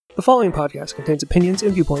The following podcast contains opinions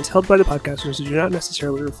and viewpoints held by the podcasters who do not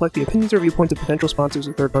necessarily reflect the opinions or viewpoints of potential sponsors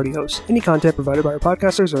or third-party hosts. Any content provided by our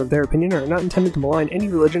podcasters are of their opinion and are not intended to malign any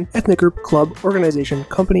religion, ethnic group, club, organization,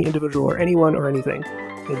 company, individual, or anyone or anything.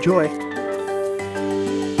 Enjoy!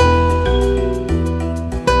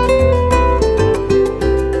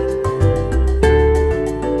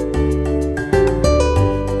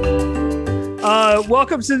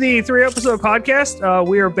 Welcome to the 3-episode podcast.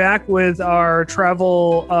 We are back with our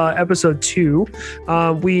travel episode 2.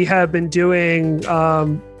 We have been doing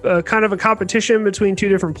kind of a competition between two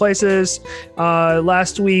different places.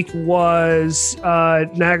 Last week was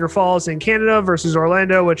Niagara Falls in Canada versus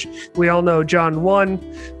Orlando, which we all know John won.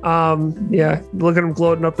 Yeah, look at him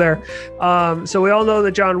gloating up there. So we all know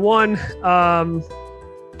that John won.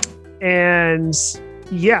 And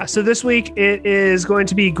yeah, so this week it is going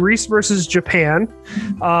to be Greece versus Japan.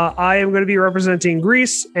 I am going to be representing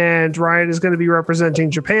Greece, and Ryan is going to be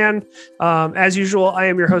representing Japan. As usual, I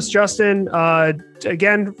am your host, Justin.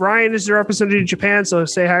 Again, Ryan is representing Japan, so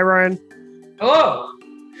say hi, Ryan. Hello.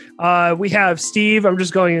 We have Steve. I'm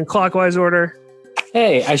just going in clockwise order.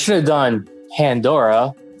 Hey, I should have done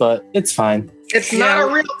Pandora, but it's fine. It's not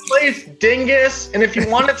a real place, dingus. And if you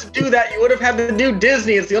wanted to do that, you would have had to do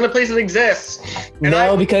Disney. It's the only place that exists.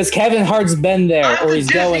 And because Kevin Hart's been there, or he's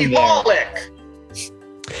going there.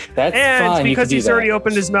 That's and fine. Because he's already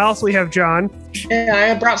opened his mouth, we have John.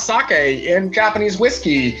 Yeah, I brought sake and Japanese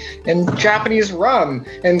whiskey and Japanese rum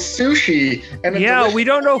and sushi. And we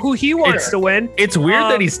don't know who he wants to win. It's weird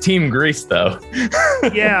that he's Team Greece, though.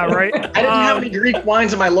 Yeah, right. I didn't have any Greek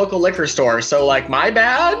wines in my local liquor store, so my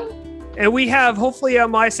bad. And we have, hopefully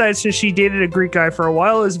on my side, since she dated a Greek guy for a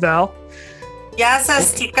while, is Val. Yes,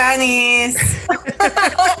 Tikanis.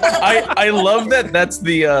 I love that. That's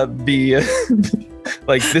the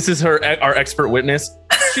like, this is our expert witness.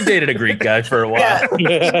 She dated a Greek guy for a while.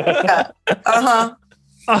 Yeah.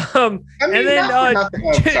 And then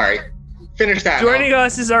sorry. Finish that. Joining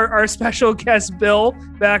us is our special guest, Bill,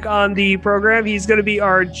 back on the program. He's going to be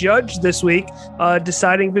our judge this week,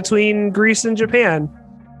 deciding between Greece and Japan.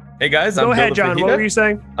 Hey guys, go ahead, John. What were you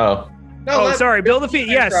saying? Sorry, Bill the Feet.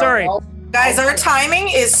 Yeah, sorry. Guys, our timing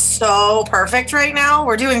is so perfect right now.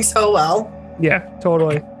 We're doing so well. Yeah,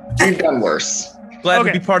 totally. We've done worse. Glad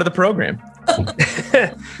to be part of the program.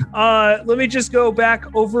 Let me just go back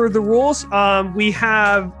over the rules. We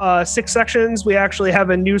have 6 sections. We actually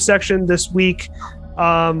have a new section this week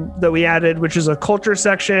that we added, which is a culture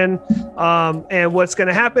section. And what's going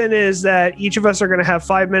to happen is that each of us are going to have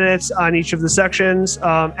 5 minutes on each of the sections.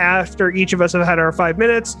 After each of us have had our 5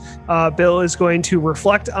 minutes, Bill is going to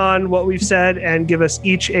reflect on what we've said and give us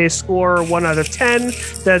each a score 1 out of 10.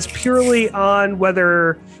 That's purely on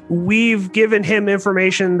whether we've given him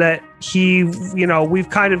information that we've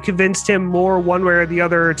kind of convinced him more one way or the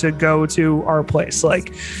other to go to our place.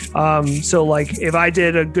 If I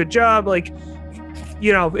did a good job,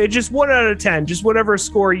 it's just 1 out of 10, just whatever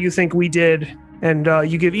score you think we did. And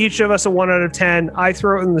you give each of us a 1 out of 10. I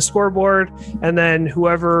throw it in the scoreboard, and then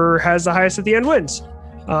whoever has the highest at the end wins.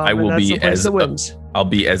 I'll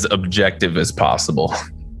be as objective as possible.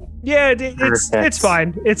 Yeah, it's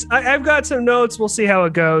fine. I've got some notes. We'll see how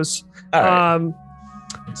it goes. All right.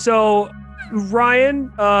 So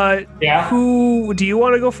Ryan, who do you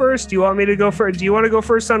want to go first? Do you want me to go first? Do you want to go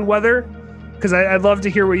first on weather? Because I'd love to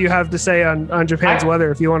hear what you have to say on Japan's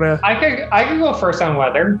weather. If you want to, I could go first on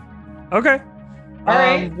weather. Okay. All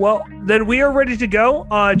right. Well, then we are ready to go.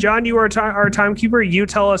 John, you are our timekeeper. You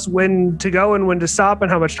tell us when to go and when to stop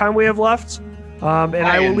and how much time we have left. And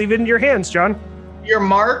I will leave it in your hands, John. Your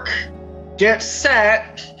mark. Get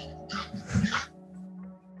set.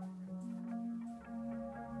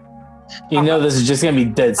 You know this is just gonna be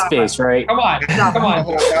dead space, right? Come on.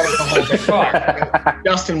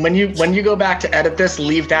 Justin, when you go back to edit this,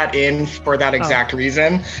 leave that in for that exact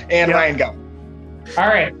reason. And Ryan, go. All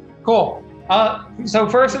right, cool. So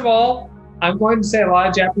first of all, I'm going to say a lot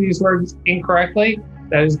of Japanese words incorrectly.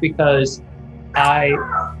 That is because I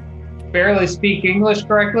barely speak English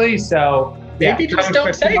correctly. So maybe just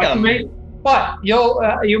don't say them. But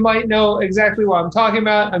you might know exactly what I'm talking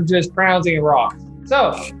about. I'm just pronouncing it wrong.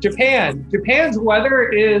 So Japan's weather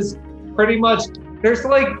is pretty much, there's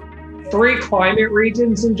 3 climate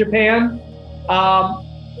regions in Japan.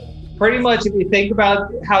 Pretty much if you think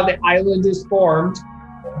about how the island is formed,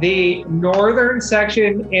 the northern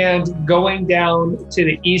section and going down to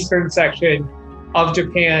the eastern section of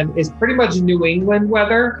Japan is pretty much New England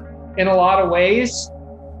weather in a lot of ways,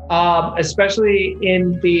 especially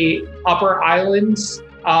in the upper islands.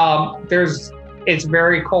 It's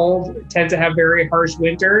very cold, tends to have very harsh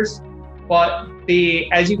winters, but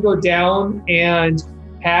as you go down and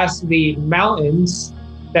past the mountains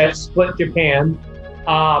that split Japan,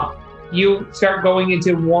 you start going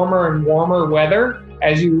into warmer and warmer weather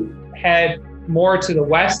as you head more to the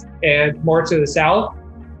west and more to the south.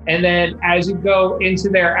 And then as you go into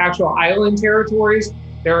their actual island territories,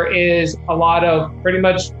 there is a lot of pretty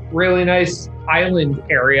much really nice island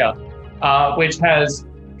area, which has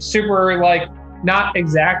super, like, not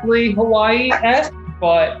exactly Hawaii-esque,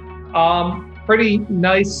 but pretty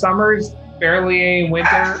nice summers, barely any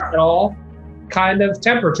winter at all kind of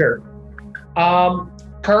temperature.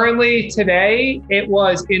 Currently today, it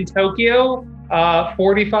was in Tokyo,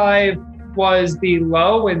 45 was the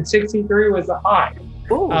low and 63 was the high.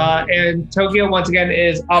 And Tokyo, once again,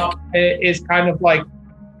 is kind of like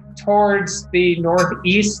towards the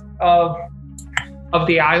northeast of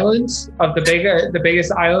the islands of the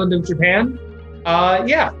biggest island of Japan. Down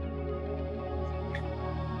in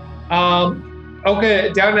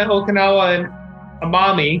Okinawa and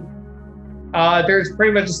Amami, there's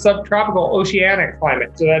pretty much a subtropical oceanic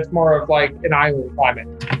climate, so that's more of like an island climate.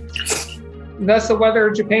 And that's the weather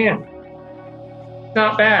of Japan. It's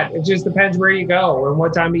not bad. It just depends where you go and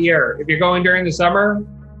what time of year. If you're going during the summer,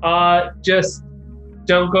 just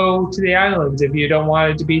don't go to the islands if you don't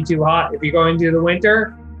want it to be too hot. If you're going to the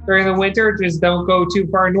winter, during the winter, just don't go too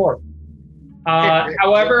far north.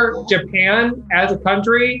 However, Japan as a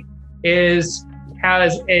country has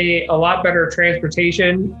a lot better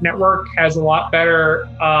transportation network, has a lot better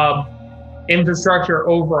infrastructure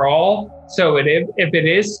overall. So if it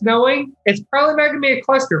is snowing, it's probably not going to be a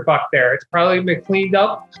clusterfuck there. It's probably going to be cleaned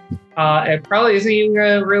up. It probably isn't even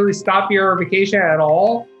going to really stop your vacation at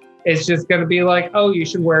all. It's just going to be like, oh, you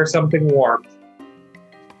should wear something warm.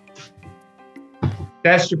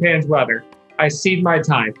 That's Japan's weather. I cede my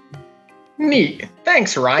time. Neat.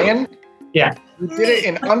 Thanks, Ryan. Yeah. You did it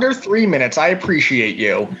in under 3 minutes. I appreciate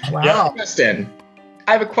you. Wow. Justin,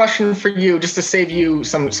 I have a question for you just to save you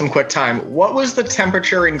some quick time. What was the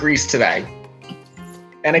temperature in Greece today?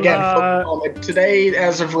 And again, today,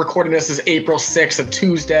 as of recording this, is April 6th, a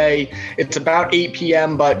Tuesday. It's about 8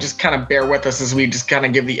 p.m., but just kind of bear with us as we just kind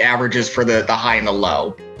of give the averages for the high and the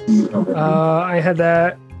low. I had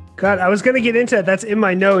that. God, I was going to get into it. That's in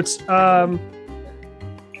my notes.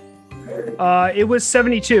 It was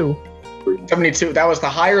 72. 72. That was the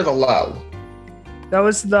high or the low? That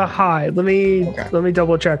was the high. Let me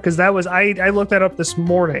double check, because that was I looked that up this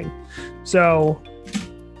morning. So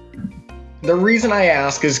the reason I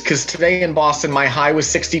ask is because today in Boston, my high was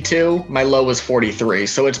 62, my low was 43.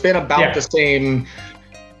 So it's been about the same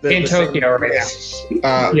in Tokyo right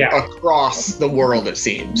now. Across the world, it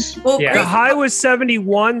seems. Well, the high was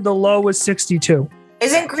 71, the low was 62.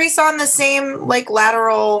 Isn't Greece on the same like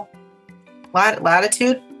latitude line?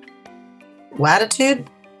 Latitude.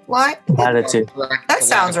 That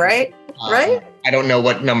sounds right. Right? I don't know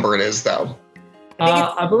what number it is though.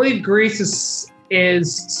 I believe Greece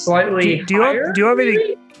is slightly higher. Do you want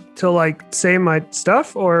me to like say my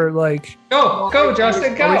stuff, or like go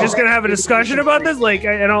Justin, go? Are we just gonna have a discussion about this? Like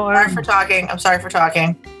I don't. I'm sorry for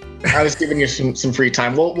talking. I was giving you some free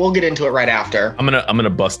time. We'll get into it right after. I'm gonna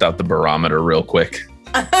bust out the barometer real quick.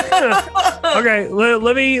 Okay,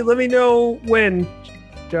 let me know when,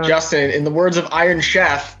 John. Justin, in the words of Iron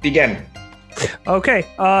Chef, begin. Okay,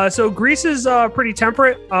 so Greece is pretty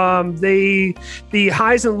temperate. The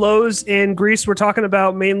highs and lows in Greece, we're talking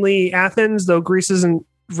about mainly Athens, though Greece isn't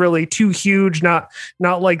really too huge, not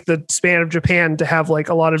like the span of Japan to have like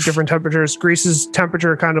a lot of different temperatures. Greece's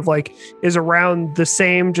temperature kind of like is around the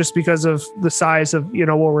same just because of the size of,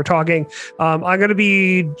 what we're talking. I'm going to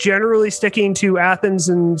be generally sticking to Athens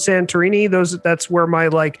and Santorini. That's where my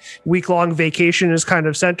like week-long vacation is kind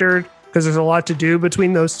of centered, because there's a lot to do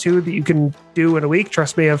between those two that you can do in a week.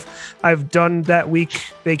 Trust me, I've done that week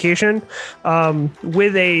vacation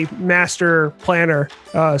with a master planner.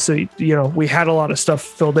 So, we had a lot of stuff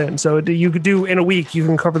filled in. So you could do in a week, you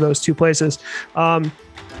can cover those two places.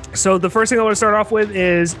 So the first thing I want to start off with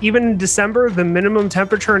is, even in December, the minimum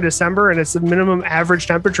temperature in December, and it's the minimum average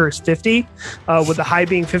temperature, is 50, with the high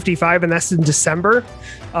being 55, and that's in December.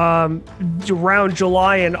 Around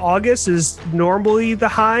July and August is normally the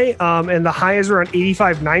high, and the high is around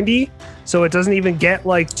 85, 90. So it doesn't even get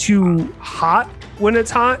like too hot when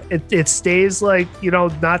it's hot. It stays like,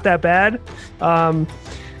 not that bad.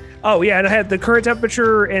 And I had the current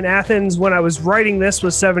temperature in Athens when I was writing this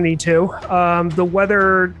was 72. The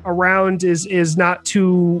weather around is not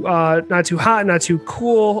too hot, not too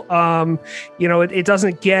cool. It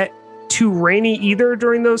doesn't get too rainy either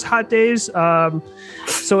during those hot days.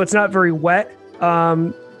 So it's not very wet.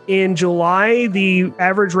 in July, the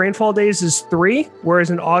average rainfall days is 3, whereas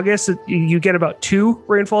in August you get about 2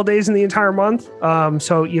 rainfall days in the entire month.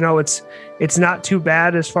 So it's not too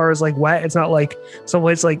bad as far as like wet. It's not like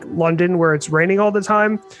someplace like London where it's raining all the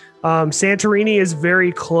time. Santorini is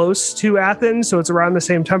very close to Athens, so it's around the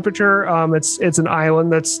same temperature. It's an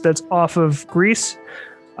island that's off of Greece.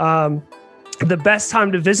 The best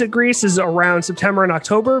time to visit Greece is around September and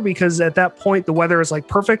October, because at that point the weather is like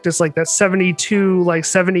perfect. It's like that 72, like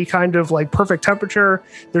 70 kind of like perfect temperature.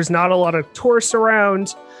 There's not a lot of tourists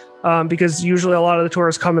around, because usually a lot of the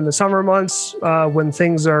tourists come in the summer months, when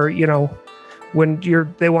things are, when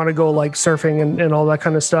they want to go like surfing and all that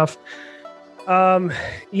kind of stuff.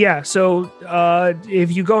 So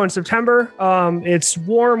if you go in September, it's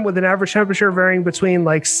warm with an average temperature varying between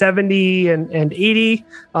like 70 and 80.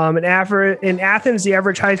 In Athens, the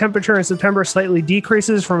average high temperature in September slightly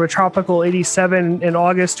decreases from a tropical 87 in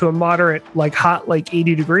August to a moderate like hot like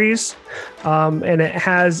 80 degrees. And it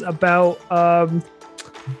has about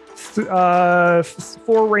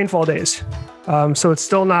 4 rainfall days. So it's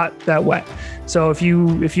still not that wet. So if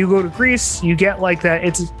you go to Greece, you get like that.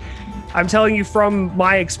 I'm telling you from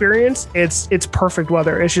my experience, it's perfect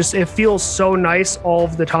weather. It feels so nice all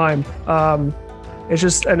of the time. It's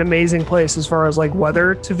just an amazing place as far as like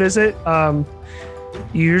weather to visit.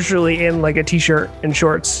 Usually in like a t-shirt and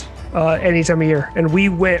shorts any time of year. And we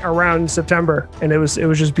went around September and it was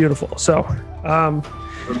just beautiful. So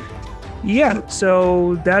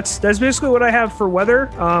so that's basically what I have for weather.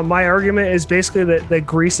 My argument is basically that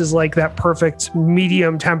Greece is like that perfect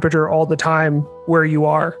medium temperature all the time where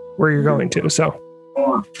you're going to. So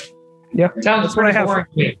sounds what I have. boring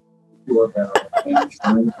to me.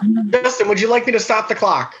 Justin, would you like me to stop the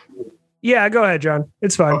clock? Yeah, go ahead, John.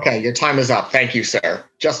 It's fine. Okay, your time is up. Thank you, sir.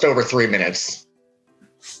 Just over 3 minutes.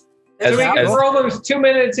 We're almost 2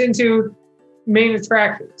 minutes into main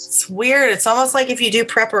attractions. It's weird. It's almost like if you do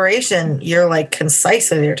preparation, you're like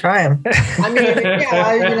concise with your time. I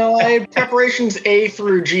mean, preparations A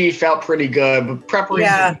through G felt pretty good, but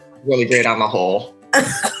preparation really great on the whole. I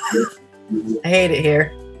hate it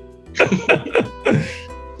here.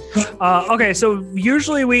 Okay, so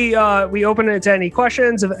usually we open it to any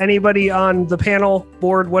questions. If anybody on the panel,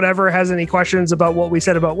 board, whatever, has any questions about what we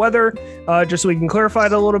said about weather, just so we can clarify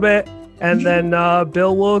it a little bit, and then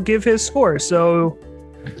Bill will give his score. So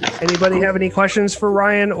anybody have any questions for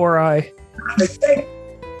Ryan or I?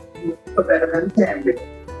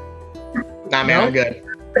 Nah, man, I'm good.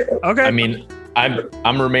 Okay. I mean,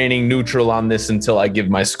 I'm remaining neutral on this until I give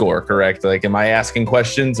my score, correct? Like, am I asking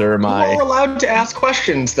questions or am I? You're allowed to ask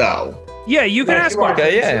questions, though. Yeah, you can ask questions.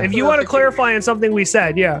 Okay, yeah. If you want to clarify on something we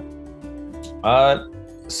said, yeah.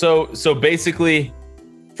 So basically,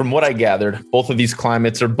 from what I gathered, both of these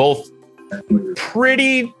climates are both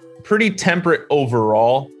pretty temperate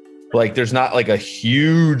overall. Like, there's not like a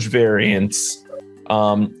huge variance.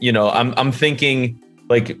 I'm thinking,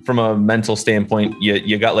 like, from a mental standpoint,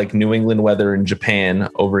 you got like New England weather in Japan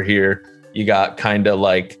over here. You got kind of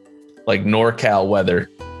like NorCal weather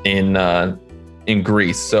in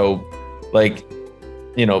Greece. So like,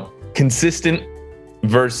 consistent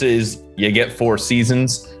versus you get 4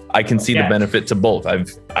 seasons. I can see the benefit to both. I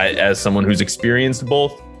as someone who's experienced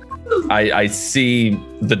both, I see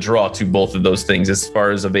the draw to both of those things. As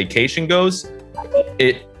far as a vacation goes,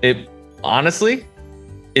 it honestly,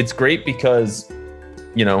 it's great because,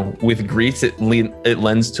 with Greece, it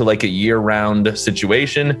lends to like a year-round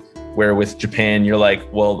situation, where with Japan, you're like,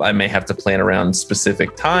 well, I may have to plan around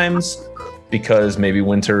specific times because maybe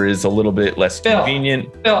winter is a little bit less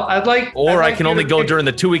convenient. Bill, I can only go during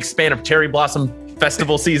the 2-week span of cherry blossom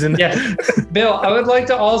festival season. Yeah. Bill, I would like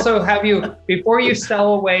to also have you, before you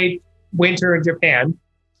sell away winter in Japan,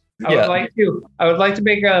 I would like to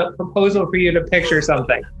make a proposal for you to picture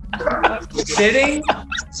something. Sitting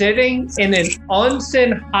in an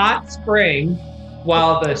onsen hot spring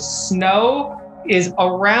while the snow is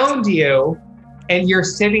around you and you're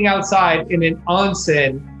sitting outside in an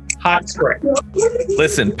onsen hot spring.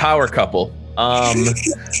 Listen, power couple. I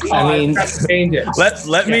mean,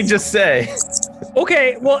 let me just say.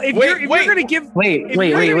 Okay, well, if you're gonna give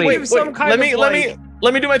some kind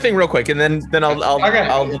let me do my thing real quick, and then I'll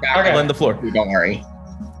lend the floor. Don't worry.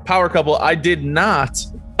 Power couple. I did not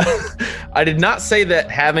say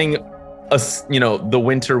that having the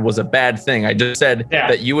winter was a bad thing. I just said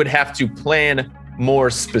that you would have to plan more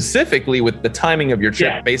specifically with the timing of your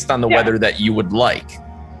trip based on the weather that you would like.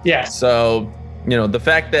 Yeah. So, the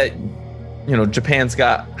fact that, Japan's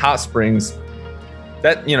got hot springs,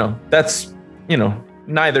 that, that's,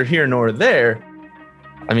 neither here nor there.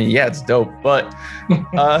 I mean, yeah, it's dope, but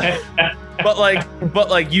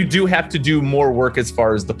but you do have to do more work as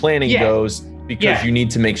far as the planning goes, because you need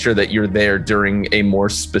to make sure that you're there during a more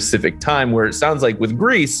specific time, where it sounds like with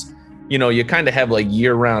Greece, you kind of have like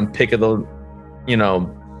year-round pick of the,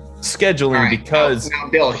 scheduling. Right, because now,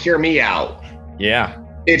 Bill, hear me out. Yeah.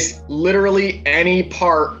 It's literally any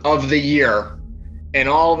part of the year, and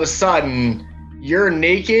all of a sudden you're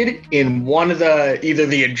naked in one of either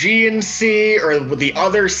the Aegean Sea or the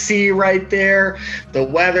other sea right there. The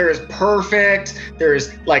weather is perfect.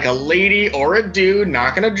 There's like a lady or a dude,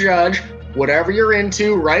 not gonna judge, whatever you're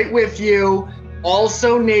into, right with you,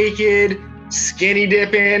 also naked, skinny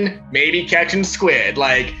dipping, maybe catching squid.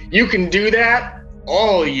 Like, you can do that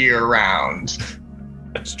all year round.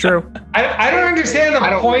 It's true. I don't understand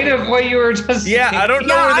the point of what you were just saying. I don't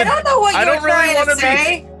know. I don't know what you're trying to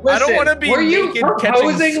say. I don't want to be were you naked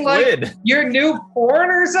proposing like your new porn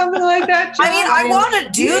or something like that, John? I mean, I want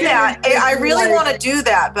to do that. I really want to do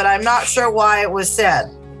that, but I'm not sure why it was said.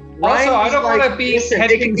 Also, I don't want to be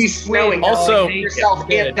catching squid. Also,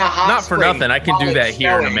 not for nothing. I can do that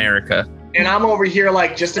here in America. And I'm over here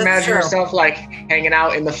like, just imagine yourself like hanging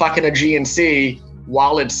out in the fucking Aegean Sea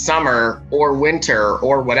while it's summer or winter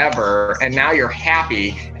or whatever, and now you're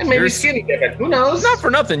happy and maybe skinny dipping. Who knows? Not for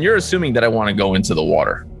nothing. You're assuming that I want to go into the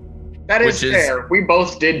water. That is fair. We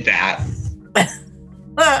both did that.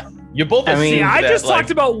 You both. I just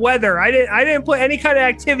talked about weather. I didn't put any kind of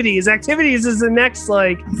activities. Activities is the next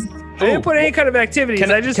I didn't put any kind of activities.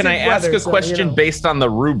 Can I ask a question based on the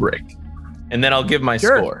rubric, and then I'll give my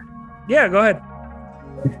score? Yeah, go ahead.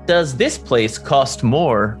 Does this place cost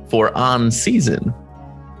more for on season?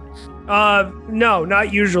 No,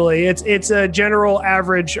 not usually. It's a general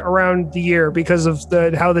average around the year because of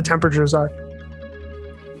how the temperatures are.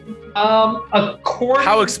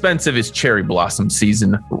 How expensive is cherry blossom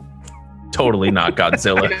season? Totally not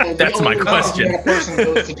Godzilla. That's my question.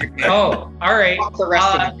 Oh, all right.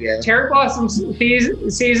 Cherry blossom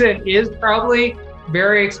season is probably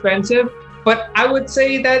very expensive. But I would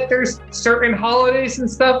say that there's certain holidays and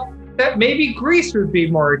stuff that maybe Greece would be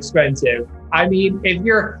more expensive. I mean, if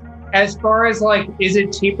you're, as far as like, is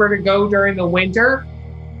it cheaper to go during the winter?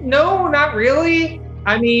 No, not really.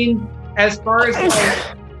 I mean, as far as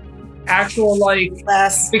like actual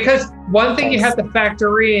because one thing you have to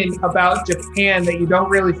factor in about Japan that you don't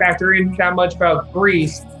really factor in that much about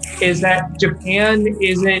Greece is that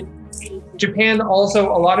Japan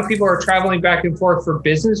also, a lot of people are traveling back and forth for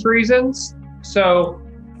business reasons. So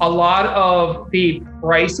a lot of the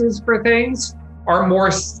prices for things are more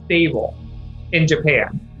stable in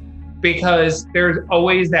Japan because there's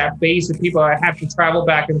always that base of people that have to travel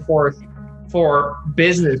back and forth for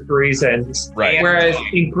business reasons. Right. Whereas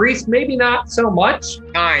in Greece, maybe not so much.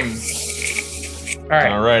 Time. All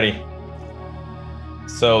right. Alrighty.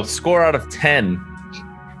 So score out of 10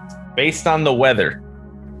 based on the weather.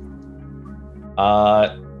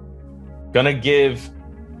 Gonna give.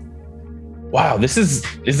 Wow, this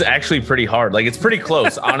is actually pretty hard. Like, it's pretty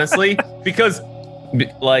close, honestly, because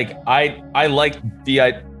like I like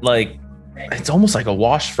it's almost like a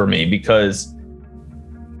wash for me because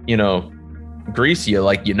Greece,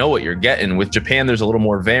 you know what you're getting. With Japan, there's a little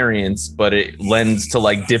more variance, but it lends to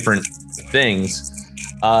like different things.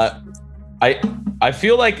 I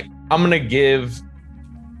feel like I'm gonna give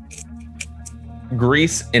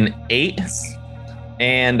Greece an 8.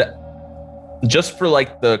 And just for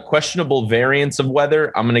like the questionable variance of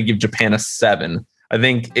weather, I'm going to give Japan a 7. I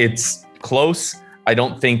think it's close. I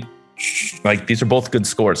don't think these are both good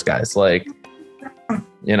scores, guys. Like,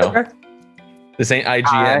 this ain't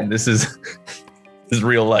IGN. This is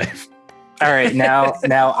real life. All right. Now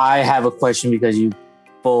I have a question because you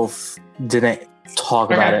both didn't talk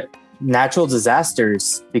about it. Natural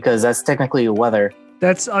disasters, because that's technically weather.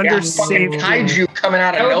 That's under safety. Kaiju coming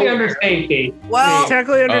out of nowhere. That would be under safety. Well,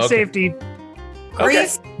 technically under safety.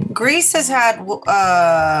 Greece has had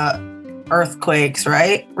earthquakes,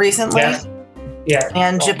 right? Recently. Yeah.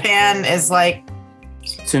 And Japan is like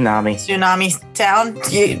tsunami town.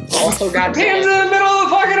 Also got Japan's in the middle of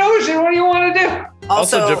the fucking ocean. What do you want to do?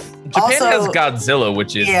 Also, Japan has Godzilla,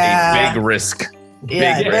 which is a big risk.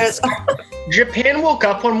 Big risk. Japan woke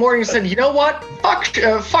up one morning and said, "You know what?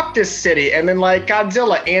 Fuck this city." And then like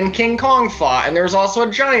Godzilla and King Kong fought, and there was also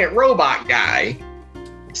a giant robot guy.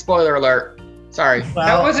 Spoiler alert. Sorry.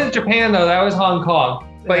 That wasn't Japan though. That was Hong Kong.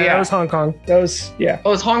 But that was Hong Kong. That was Oh, it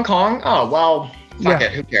was Hong Kong. Oh well. Fuck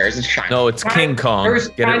it. Who cares? It's China. No, it's King Kong. There's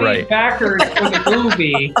Get it right. backers for the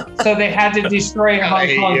movie, so they had to destroy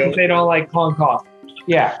Hong Kong because they don't like Hong Kong.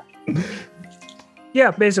 Yeah.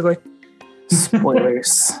 Yeah, basically.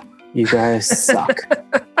 Spoilers. You guys suck.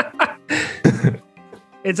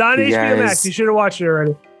 It's on You HBO Max. guys- You should have watched it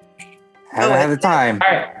already. Haven't had the time. All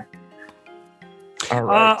right. All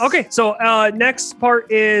right. Okay, so next part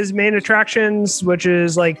is main attractions, which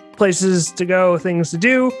is like places to go, things to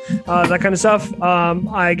do, that kind of stuff.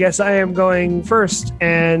 I guess I am going first,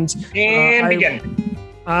 and begin.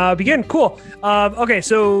 begin. Cool. Okay,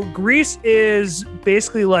 so Greece is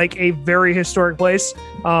basically like a very historic place.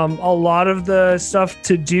 A lot of the stuff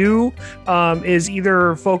to do is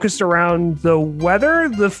either focused around the weather,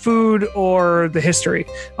 the food, or the history.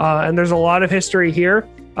 And there's a lot of history here.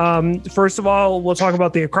 First of all, we'll talk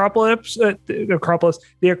about the Acropolis,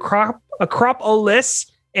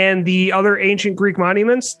 Acropolis, and the other ancient Greek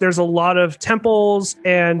monuments. There's a lot of temples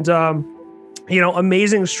and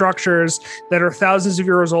amazing structures that are thousands of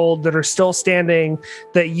years old that are still standing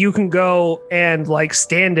that you can go and like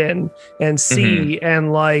stand in and see.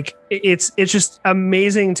 And like it's just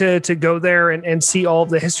amazing to go there and see all of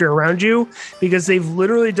the history around you, because they've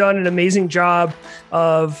literally done an amazing job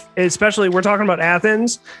of, especially we're talking about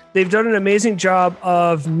Athens, they've done an amazing job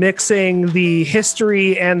of mixing the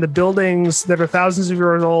history and the buildings that are thousands of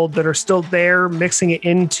years old that are still there, mixing it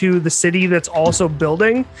into the city that's also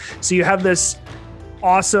building. So you have this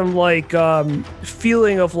awesome like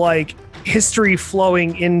feeling of like history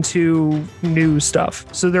flowing into new stuff.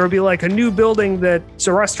 So there will be like a new building that's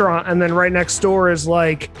a restaurant, and then right next door is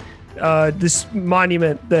like this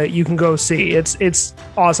monument that you can go see. It's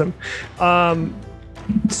awesome.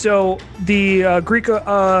 So the Greek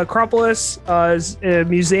Acropolis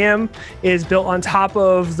museum is built on top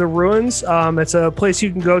of the ruins. It's a place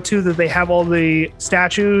you can go to that they have all the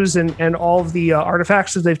statues and all of the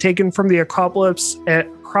artifacts that they've taken from the Acropolis.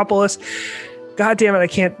 God damn it, I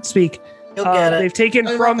can't speak. You'll get it. They've taken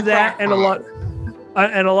from that and a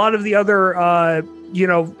lot of the other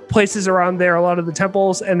places around there, a lot of the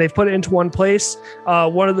temples, and they've put it into one place.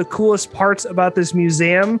 One of the coolest parts about this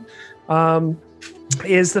museum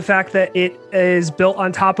is the fact that it is built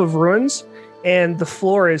on top of ruins and the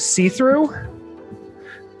floor is see-through.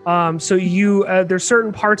 So there's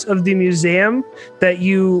certain parts of the museum that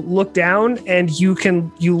you look down and you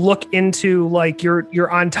look into, like you're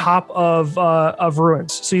on top of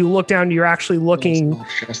ruins. So you look down, you're actually looking.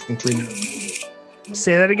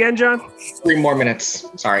 Say that again, John. 3 more minutes.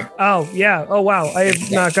 Sorry. Oh yeah. Oh wow. I have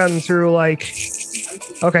not gotten through like.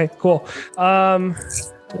 Okay, cool.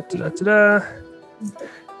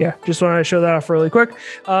 Yeah, just wanted to show that off really quick.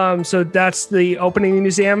 So that's the opening of the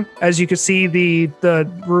museum. As you can see, the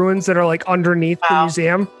ruins that are like underneath the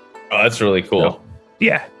museum. Oh, that's really cool.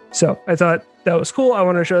 Yeah. So I thought that was cool. I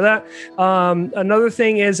want to show that. Another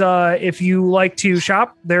thing is if you like to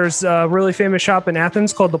shop, there's a really famous shop in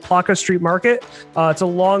Athens called the Plaka Street Market. It's a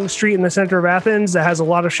long street in the center of Athens that has a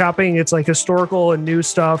lot of shopping. It's like historical and new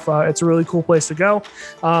stuff. It's a really cool place to go.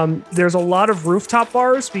 There's a lot of rooftop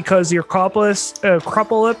bars because the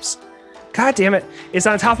Acropolis, God damn it, it's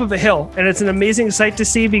on top of a hill, and it's an amazing sight to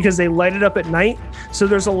see because they light it up at night. So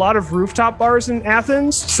there's a lot of rooftop bars in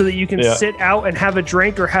Athens so that you can sit out and have a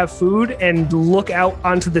drink or have food and look out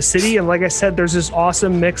onto the city. And like I said, there's this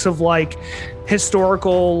awesome mix of like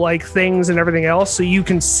historical like things and everything else, so you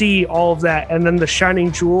can see all of that. And then the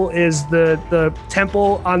shining jewel is the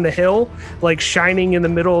temple on the hill, like shining in the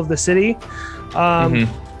middle of the city.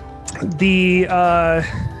 The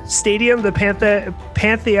stadium, the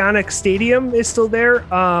Pantheonic Stadium, is still there.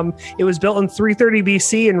 It was built in 330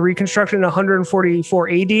 BC and reconstructed in 144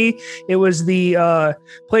 AD. It was the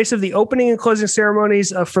place of the opening and closing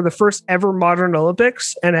ceremonies for the first ever modern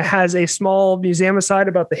Olympics, and it has a small museum aside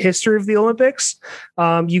about the history of the Olympics.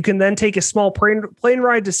 You can then take a small plane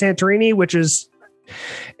ride to Santorini, which is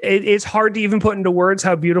it's hard to even put into words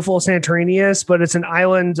how beautiful Santorini is, but it's an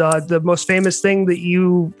island. The most famous thing that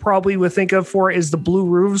you probably would think of for is the blue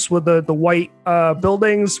roofs with the white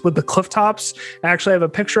buildings with the cliff tops. I actually have a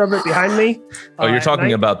picture of it behind me. Oh, you're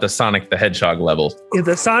talking about the Sonic the Hedgehog level. Yeah,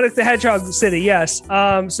 the Sonic the Hedgehog city, yes.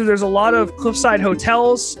 So there's a lot of cliffside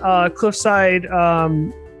hotels, cliffside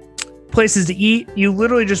places to eat. You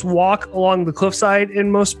literally just walk along the cliffside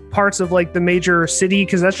in most parts of like the major city,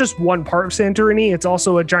 because that's just one part of Santorini. It's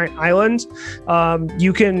also a giant island.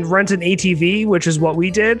 You can rent an ATV, which is what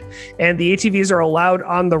we did, and the ATVs are allowed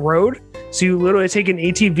on the road. So you literally take an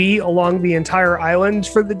ATV along the entire island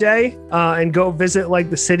for the day and go visit like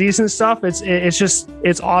the cities and stuff.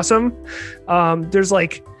 It's awesome. There's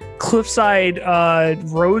like cliffside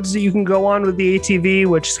roads that you can go on with the ATV,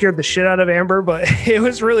 which scared the shit out of Amber, but it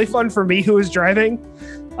was really fun for me who was driving.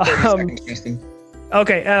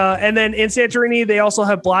 Okay, and then in Santorini, they also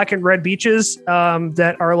have black and red beaches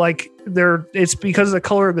that are like it's because of the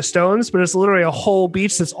color of the stones, but it's literally a whole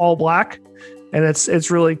beach that's all black. and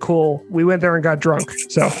it's really cool. We went there and got drunk.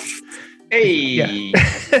 So Hey.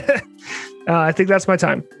 I think that's my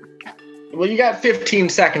time. Well, you got 15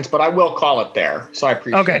 seconds, but I will call it there. So I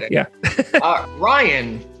appreciate Okay, it. yeah.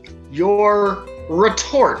 Ryan, your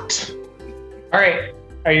retort. All right.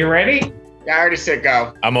 Are you ready? Yeah, I already said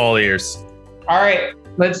go. I'm all ears. All right.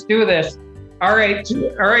 Let's do this. All right,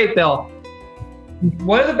 Bill.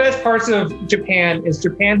 One of the best parts of Japan is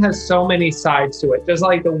Japan has so many sides to it. Just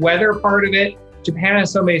like the weather part of it, Japan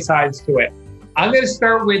has so many sides to it. I'm going to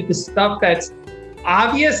start with the stuff that's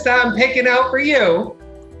obvious that I'm picking out for you,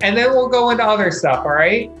 and then we'll go into other stuff, all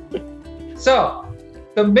right? So,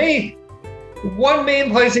 one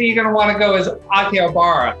main place that you're going to want to go is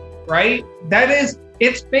Akihabara, right?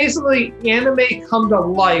 It's basically anime come to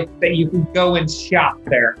life that you can go and shop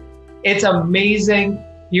there. It's amazing.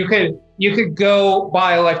 You could go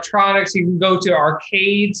buy electronics. You can go to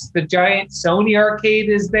arcades. The giant Sony arcade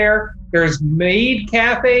is there. There's maid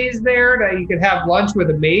cafes there that you could have lunch with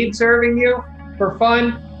a maid serving you for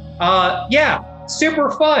fun. Yeah, super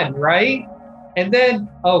fun, right? And then,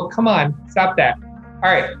 oh, come on, stop that.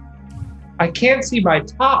 All right, I can't see my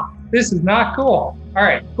top. This is not cool. All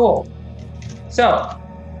right, cool. So,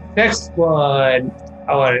 next one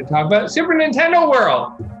I want to talk about Super Nintendo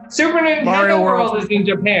World. Super Nintendo Mario World World is in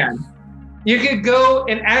Japan. You could go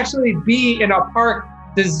and actually be in a park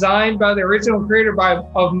designed by the original creator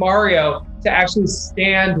of Mario to actually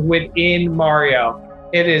stand within Mario.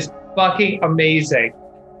 It is fucking amazing.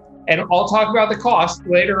 And I'll talk about the cost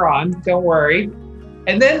later on, don't worry.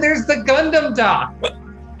 And then there's the Gundam dock.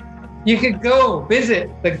 You could go visit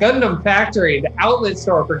the Gundam factory, the outlet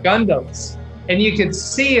store for Gundams, and you could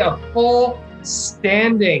see a full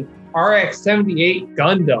standing RX-78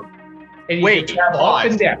 Gundam. And you Wait, could travel up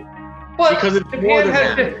and down. But Because it's more than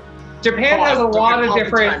that. Japan has a lot of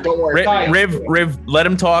different. Don't worry. Riv, let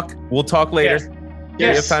him talk. We'll talk later. Yes. We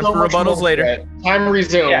have time so for much rebuttals more later. to it. Time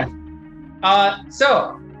resume. Yeah.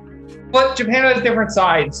 But Japan has different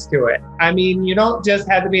sides to it. I mean, you don't just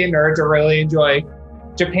have to be a nerd to really enjoy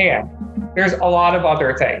Japan. There's a lot of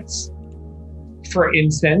other things. For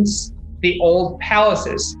instance, the old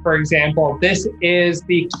palaces. For example, this is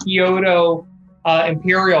the Kyoto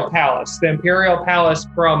Imperial Palace. The Imperial Palace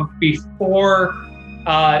from before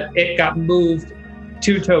it got moved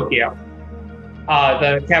to Tokyo.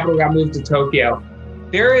 The capital got moved to Tokyo.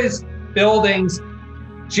 There is buildings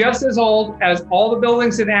just as old as all the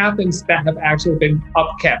buildings in Athens that have actually been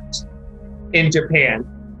upkept in Japan.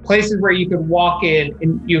 Places where you could walk in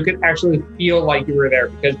and you could actually feel like you were there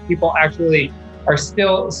because people actually are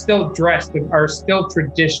still dressed and are still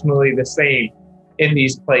traditionally the same in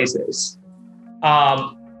these places.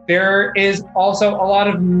 There is also a lot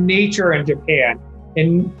of nature in Japan,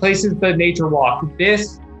 in places the nature walk.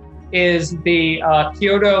 This is the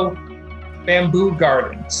Kyoto Bamboo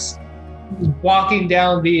Gardens. Walking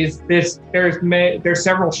down there's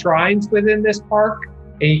several shrines within this park,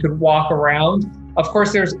 and you could walk around. Of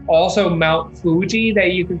course, there's also Mount Fuji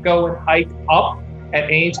that you could go and hike up at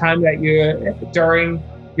any time that during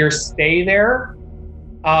your stay there.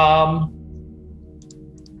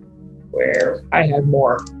 Where I had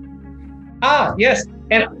more. Yes,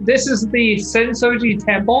 and this is the Sensoji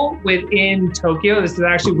Temple within Tokyo. This is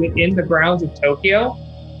actually within the grounds of Tokyo.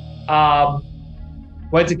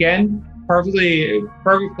 Once again,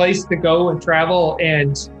 perfect place to go and travel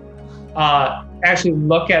and actually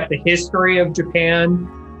look at the history of Japan.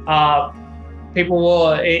 People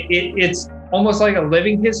will, it's almost like a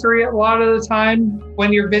living history a lot of the time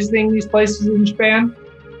when you're visiting these places in Japan.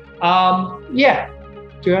 Yeah.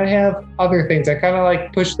 Do I have other things? I kind of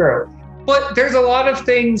like push through. But there's a lot of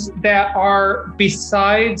things that are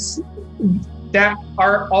besides, that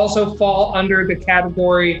are also fall under the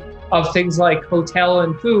category of things like hotel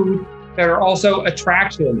and food that are also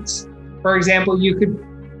attractions. For example, you could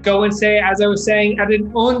go and stay, as I was saying, at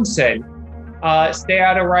an onsen. Stay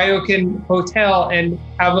at a Ryokan hotel and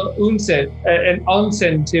have an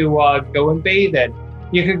onsen to go and bathe in.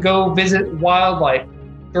 You could go visit wildlife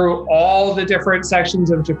through all the different sections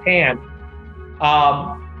of Japan.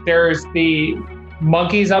 There's the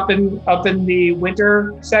monkeys up in the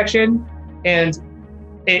winter section, and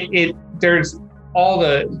there's all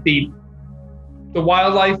the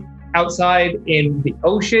wildlife outside in the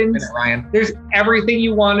oceans. Ryan. There's everything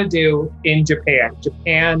you want to do in Japan.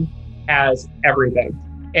 Japan has everything,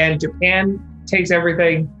 and Japan takes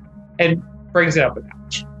everything and brings it up a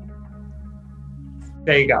notch.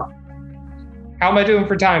 There you go. How am I doing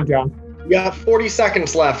for time, John? You got 40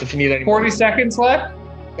 seconds left if you need any 40 more. seconds left?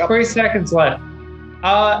 Yep. 40 seconds left.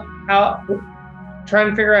 Trying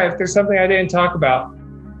to figure out if there's something I didn't talk about.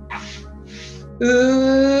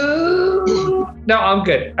 No, I'm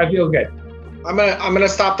good. I feel good. I'm gonna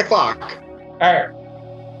stop the clock. All right.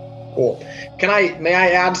 Cool. May I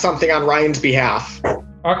add something on Ryan's behalf?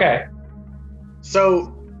 Okay.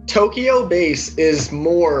 So Tokyo Base is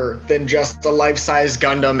more than just a life-size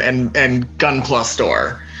Gundam and Gunpla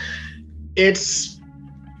store. It's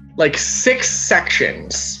like 6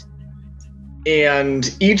 sections,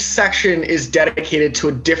 and each section is dedicated to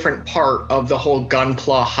a different part of the whole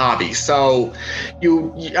Gunpla hobby. So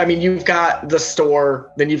you've got the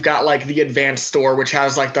store, then you've got like the advanced store, which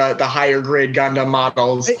has like the higher grade Gundam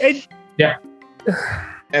models. Yeah.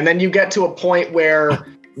 And then you get to a point where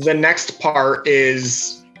the next part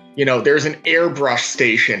is, there's an airbrush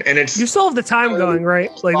station, and it's You still have the time going,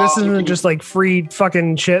 right? Like this isn't just like free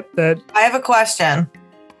fucking shit that. I have a question.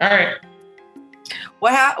 All right.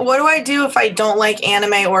 What do I do if I don't like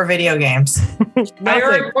anime or video games? I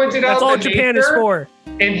already pointed That's out all the Japan is nature for.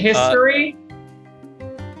 and history.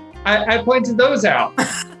 I pointed those out.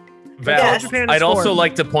 Val, Yes. Japan is I'd also for.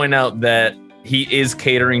 like to point out that he is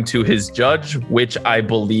catering to his judge, which I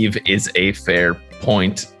believe is a fair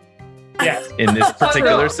point Yes. in this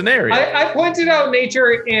particular No, scenario. I pointed out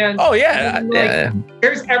nature and Oh yeah, like, yeah.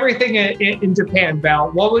 there's everything in Japan,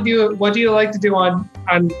 Val. What do you like to do on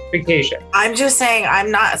vacation? I'm just saying I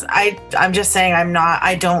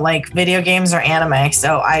don't like video games or anime,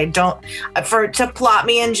 so I don't to plot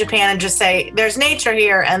me in Japan and just say there's nature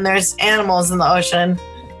here and there's animals in the ocean.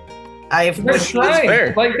 There's shrine.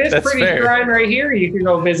 fair. Like this That's pretty fair. shrine right here you can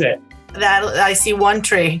go visit. that I see one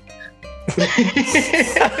tree.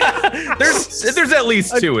 there's at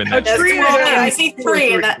least 2 in that. That's tree well, is- I see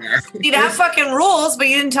 3 and that fucking rules, but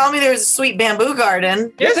you didn't tell me there was a sweet bamboo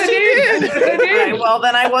garden. Yes, I did. Yes, I All right, did. well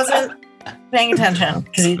then I wasn't paying attention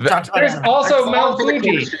because you talked about There's anime. also I'm Mount falling for the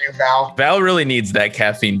Fuji. course for you, Val. Val really needs that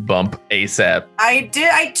caffeine bump ASAP.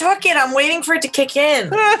 I took it. I'm waiting for it to kick in.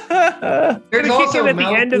 There's Gonna kick also in at the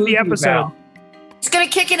Mount end of the Fuji, episode. Val. It's gonna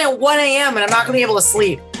kick in at 1 a.m. and I'm not gonna be able to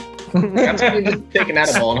sleep. That's when you just take an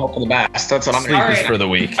edible and hope for the best. That's what I'm Sleep gonna is do. for the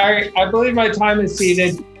week. All right, I believe my time is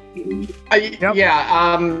seated. Yep. Yeah,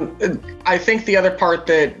 I think the other part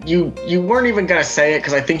that you weren't even gonna say it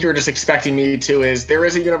because I think you were just expecting me to is there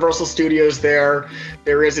is a Universal Studios there.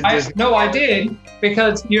 There is a Disney. No, I did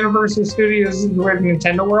because Universal Studios is where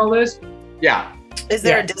Nintendo World is. Yeah, Is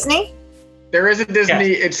there Yeah. a Disney? there is a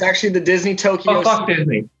Disney. It's actually the Disney Tokyo. Oh, fuck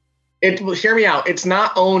Disney. Hear me out. It's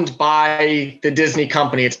not owned by the Disney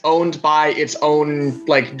company. It's owned by its own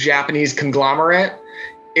like Japanese conglomerate.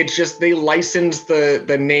 It's just they licensed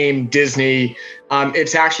the name Disney.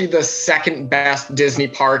 It's actually the second best Disney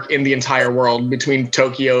park in the entire world between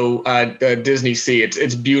Tokyo, Disney Sea.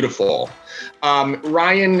 It's beautiful.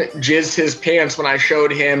 Ryan jizzed his pants when I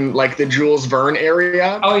showed him like the Jules Verne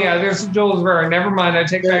area. Oh yeah, there's Jules Verne. Never mind. I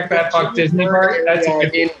take back that fuck Disney part. That's a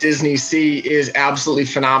good. in Disney Sea is absolutely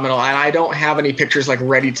phenomenal, and I don't have any pictures like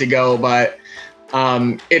ready to go, but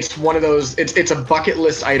it's one of those. It's a bucket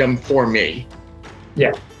list item for me.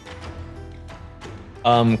 Yeah.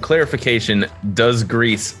 Clarification: does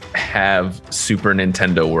Greece have Super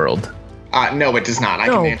Nintendo World? No, it does not. I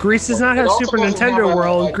No, can Greece does not It have also Super doesn't have Nintendo a,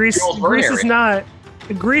 World. like, Greece Jules Verne is area. not.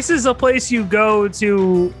 Greece is a place you go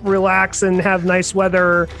to relax and have nice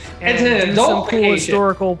weather and It's an do some adult cool vacation.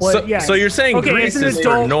 historical place. So, Yeah. so you're saying Okay, Greece it's an is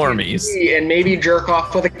for adult- normies? and maybe jerk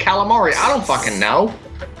off with a calamari. I don't fucking know.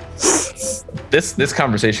 This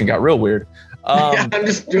conversation got real weird. I'm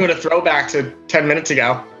just doing a throwback to 10 minutes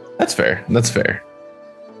ago. That's fair. That's fair.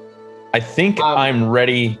 I think I'm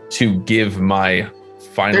ready to give my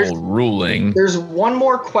final There's- ruling. There's one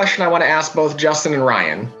more question I want to ask both Justin and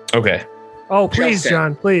Ryan. Okay. Oh, please, Justin.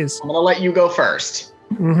 John, please. I'm going to let you go first.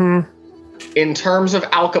 Mm-hmm. In terms of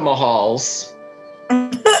alcohols,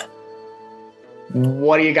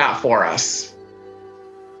 what do you got for us?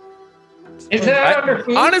 Is that under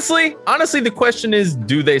food? Honestly, the question is,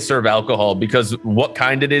 do they serve alcohol? Because what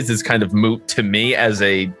kind it is kind of moot to me as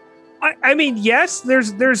a. I mean, yes,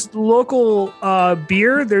 there's local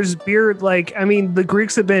beer. There's beer the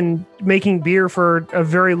Greeks have been making beer for a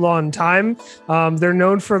very long time. They're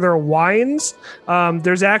known for their wines.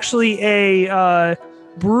 There's actually a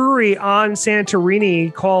brewery on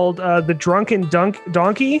Santorini called the Drunken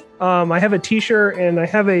Donkey. I have a T-shirt and I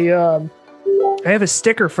have a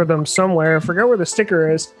sticker for them somewhere. I forgot where the sticker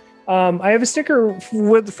is. I have a sticker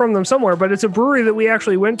from them somewhere, but it's a brewery that we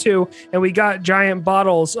actually went to, and we got giant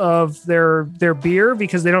bottles of their beer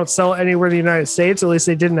because they don't sell it anywhere in the United States. At least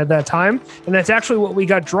they didn't at that time. And that's actually what we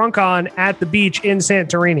got drunk on at the beach in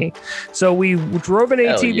Santorini. So we drove an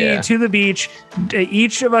ATV to the beach.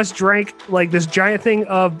 Each of us drank like this giant thing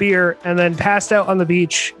of beer and then passed out on the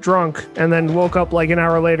beach drunk, and then woke up like an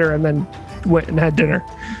hour later and then went and had dinner.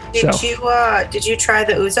 Did you try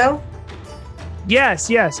the ouzo? Yes.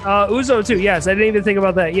 Ouzo too. Yes, I didn't even think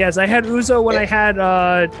about that. Yes, I had ouzo when I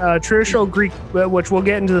had traditional Greek, which we'll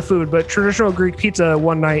get into the food, but traditional Greek pizza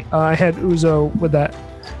one night. I had ouzo with that.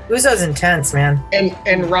 Ouzo's intense, man.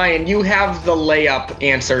 And Ryan, you have the layup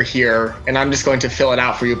answer here, and I'm just going to fill it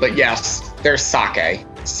out for you. But yes, there's sake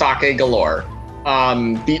galore.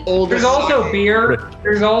 The oldest. There's also beer.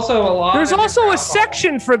 There's also a lot. There's also a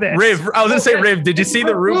section for this. Riv, I was gonna say, Riv, did you see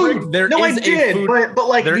the rubric? There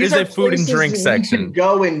is a food and drink section. You can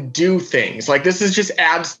go and do things. Like, this is just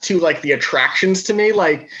adds to like the attractions to me.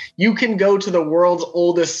 Like, you can go to the world's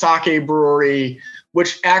oldest sake brewery,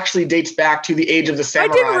 which actually dates back to the age of the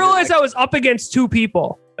samurai. I didn't realize I was up against two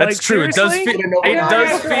people. That's like, true. Seriously?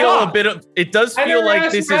 It does feel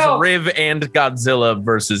like this is Riv and Godzilla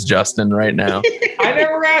versus Justin right now. I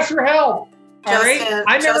never asked for help. All right,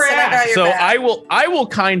 I never asked. So I will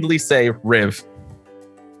kindly say, Riv,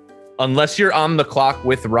 unless you're on the clock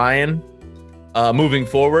with Ryan, moving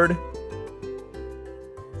forward,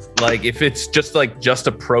 like if it's just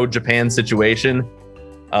a pro Japan situation,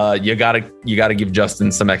 you gotta give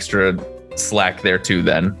Justin some extra slack there too.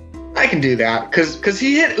 Then I can do that because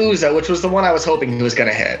he hit ouzo, which was the one I was hoping he was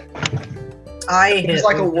gonna hit. It's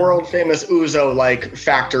like a world famous ouzo like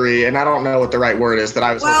factory, and I don't know what the right word is that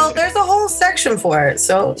I was. Well, there's a whole section for it,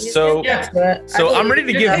 so I'm ready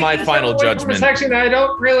to give my final judgment. Section I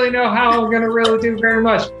don't really know how I'm gonna really do very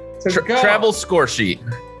much. So travel score sheet.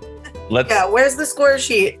 Where's the score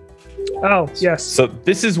sheet? Oh, yes. So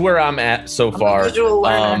this is where I'm at so far.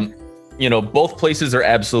 Both places are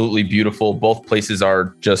absolutely beautiful. Both places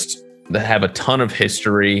are they have a ton of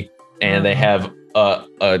history, and they have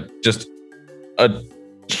just a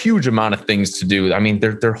huge amount of things to do. I mean,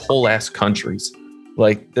 they're whole ass countries.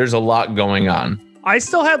 Like, there's a lot going on. I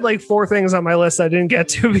still had like 4 things on my list I didn't get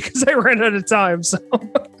to because I ran out of time. So,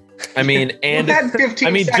 you had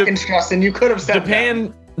 15 seconds, Justin. You could have said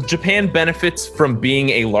Japan benefits from being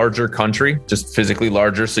a larger country, just physically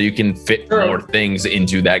larger, so you can fit more things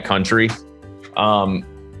into that country.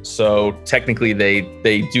 So technically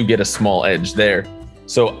they do get a small edge there.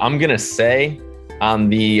 So I'm gonna say on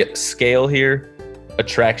the scale here,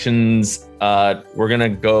 attractions, we're gonna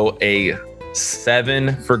go a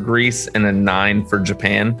 7 for Greece and a 9 for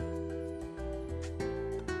Japan.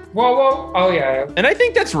 Whoa! Oh yeah. And I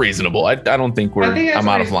think that's reasonable. I don't think I'm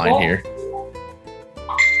out of line here.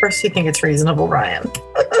 Of course, you think it's reasonable, Ryan.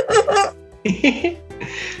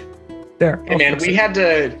 There. Hey man, we had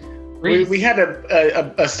to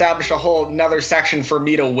establish a whole another section for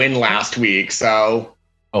me to win last week. So.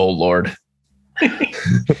 Oh Lord.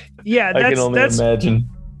 Yeah, I can only imagine.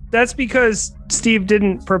 That's because Steve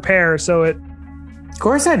didn't prepare, so it. Of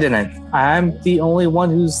course I didn't. I'm the only one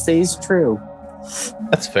who stays true.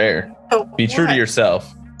 That's fair. Be true to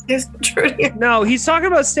yourself. No, he's talking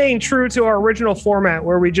about staying true to our original format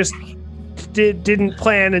where we just didn't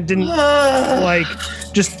plan and didn't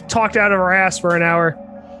just talked out of our ass for an hour.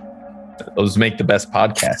 Those make the best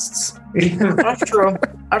podcasts. That's true.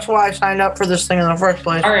 That's why I signed up for this thing in the first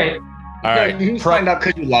place. All right. You signed up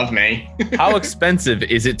because you love me. How expensive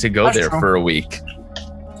is it to go there for a week?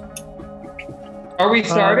 Are we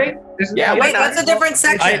starting? Yeah. Wait, that's a different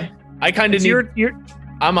section. I kind of need.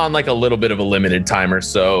 I'm on like a little bit of a limited timer,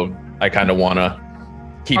 so I kind of want to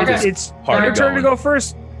keep this part going. Your turn to go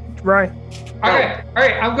first, right? All right,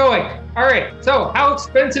 I'm going. All right, so how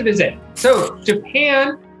expensive is it? So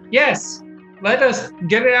Japan, yes, let us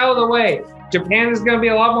get it out of the way. Japan is going to be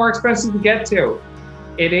a lot more expensive to get to.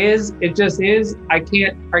 It is. It just is. I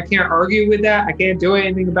can't argue with that. I can't do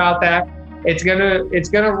anything about that. It's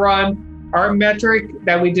gonna run. Our metric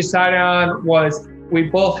that we decided on was we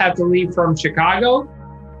both have to leave from Chicago.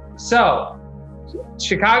 So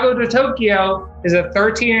Chicago to Tokyo is a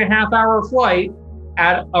 13.5-hour flight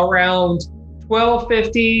at around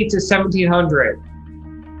 $1,250 to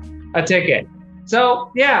 $1,700 a ticket.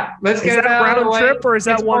 So yeah, let's get it out of the way. Is that round trip or is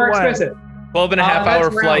that one way?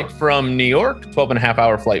 12.5-hour flight from New York,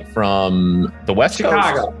 12.5-hour flight from the West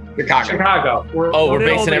Coast? Chicago. We're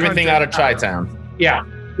basing everything out of Chi-Town. Yeah,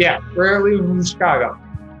 we're leaving from Chicago.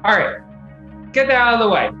 All right, get that out of the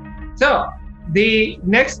way. So the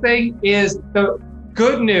next thing is the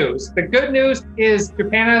good news. The good news is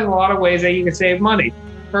Japan has a lot of ways that you can save money.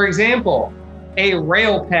 for example, a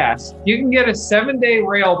rail pass. You can get a 7-day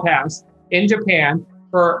rail pass in Japan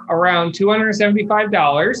for around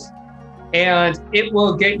 $275, and it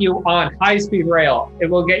will get you on high-speed rail. It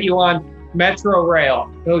will get you on metro rail.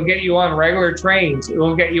 It will get you on regular trains. It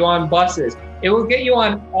will get you on buses. It will get you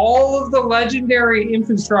on all of the legendary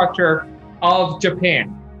infrastructure of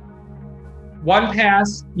Japan. One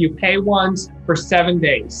pass, you pay once for 7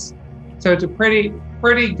 days. So it's a pretty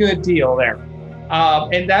good deal there.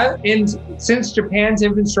 And since Japan's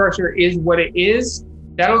infrastructure is what it is,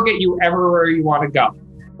 that'll get you everywhere you want to go,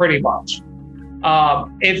 pretty much.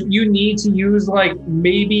 If you need to use like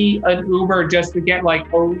maybe an Uber just to get like,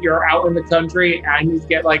 oh, you're out in the country and I need to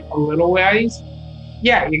get like a little ways,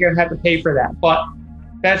 yeah, you're gonna have to pay for that. But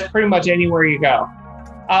that's pretty much anywhere you go.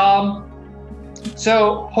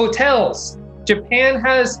 So hotels. Japan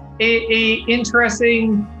has a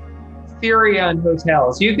interesting theory on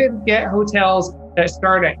hotels. You could get hotels that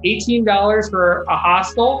start at $18 for a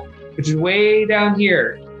hostel, which is way down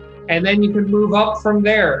here. And then you can move up from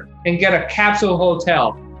there and get a capsule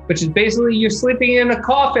hotel, which is basically you're sleeping in a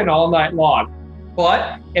coffin all night long.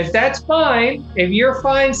 But if that's fine, if you're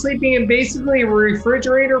fine sleeping in basically a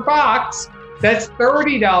refrigerator box, that's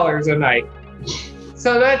 $30 a night.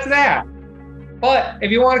 So that's that. But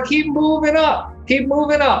if you want to keep moving up,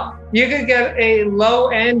 you could get a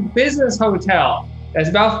low-end business hotel. That's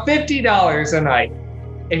about $50 a night.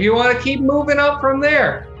 If you want to keep moving up from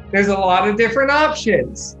there, there's a lot of different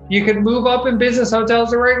options. You could move up in business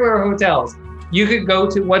hotels or regular hotels. You could go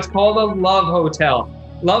to what's called a love hotel.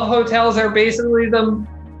 Love hotels are basically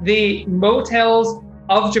the motels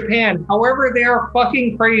of Japan. However, they are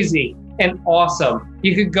fucking crazy and awesome.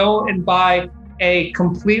 You could go and buy a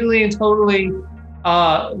completely and totally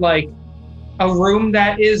like a room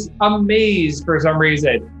that is a maze for some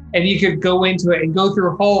reason. And you could go into it and go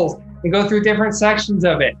through holes and go through different sections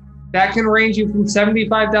of it. That can range you from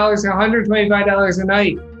 $75 to $125 a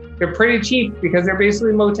night. They're pretty cheap because they're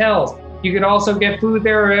basically motels. You could also get food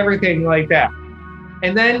there or everything like that.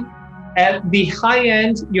 And then at the high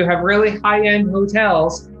end, you have really high-end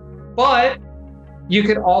hotels, but you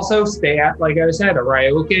could also stay at, like I said, a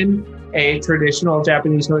ryokan, a traditional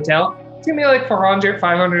Japanese hotel. It's gonna be like $400,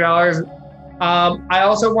 $500. I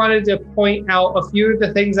also wanted to point out a few of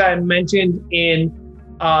the things I mentioned in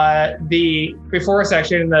the before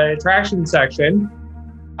section, the attraction section.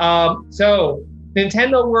 So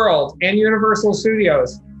Nintendo World and Universal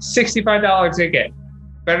Studios, $65 ticket,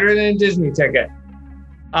 better than a Disney ticket.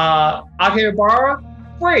 Akihabara,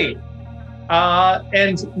 free.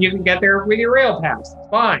 And you can get there with your rail pass,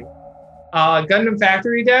 fine. Gundam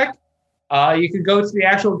Factory Deck, you could go to the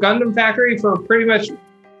actual Gundam Factory for pretty much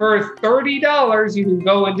for $30. You can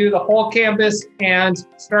go and do the whole campus, and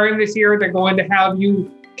starting this year, they're going to have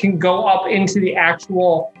you can go up into the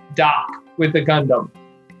actual dock with the Gundam.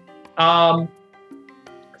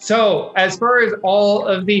 So as far as all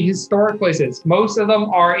of the historic places, most of them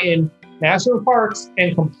are in national parks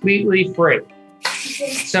and completely free.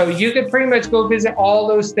 So you could pretty much go visit all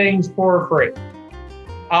those things for free.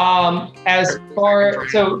 So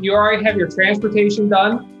you already have your transportation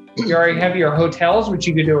done. You already have your hotels, which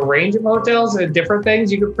you could do a range of hotels and different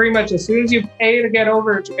things. You could pretty much, as soon as you pay to get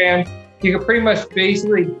over to Japan, you could pretty much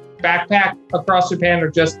basically backpack across Japan or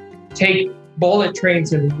just take bullet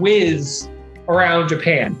trains and whiz around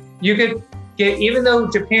Japan. You could get, even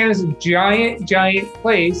though Japan is a giant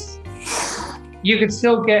place, you could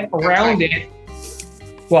still get around it.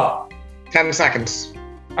 What? 10 seconds.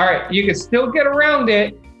 All right, you could still get around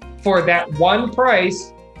it for that one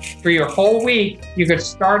price for your whole week. You could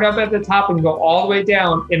start up at the top and go all the way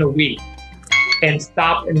down in a week and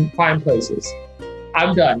stop and find places.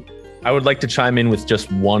 I'm done. I would like to chime in with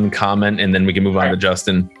just one comment, and then we can move on to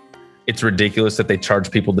Justin. It's ridiculous that they charge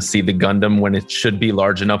people to see the Gundam when it should be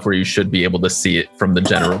large enough where you should be able to see it from the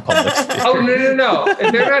general public. Oh, no.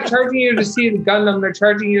 They're not charging you to see the Gundam. They're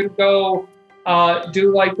charging you to go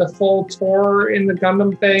do like the full tour in the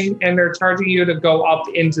Gundam thing, and they're charging you to go up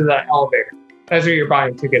into the elevator. That's where you're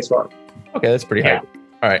buying tickets for. Okay, that's pretty high.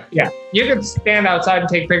 All right. Yeah, you can stand outside and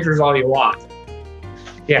take pictures all you want.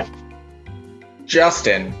 Yeah.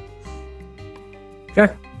 Justin.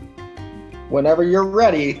 Okay. Whenever you're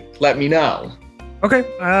ready, let me know.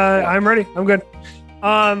 Okay, I'm ready. I'm good.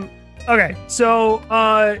 Okay, so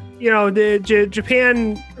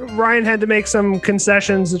Japan, Ryan had to make some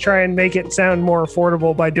concessions to try and make it sound more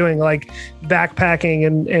affordable by doing like backpacking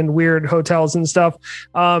and weird hotels and stuff.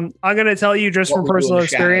 I'm gonna tell you just from personal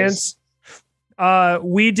experience.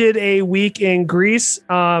 We did a week in Greece,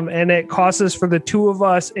 and it cost us for the two of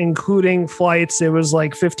us, including flights, it was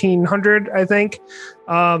like $1,500, I think.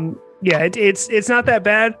 it's not that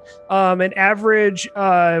bad. An average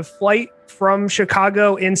flight from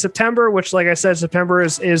Chicago in September, which, like I said, September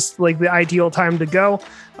is like the ideal time to go.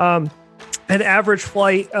 An average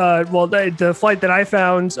flight, the flight that I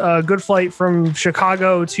found, a good flight from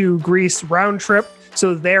Chicago to Greece round trip,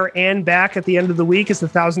 so there and back at the end of the week, is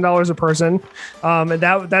 $1,000 a person. And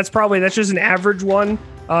that's just an average one.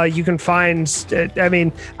 You can find, I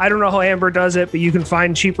mean, I don't know how Amber does it, but you can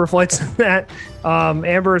find cheaper flights than that.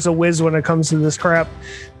 Amber is a whiz when it comes to this crap.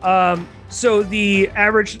 So the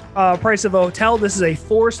average price of a hotel, this is a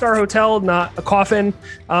 4-star hotel, not a coffin.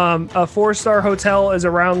 A 4-star hotel is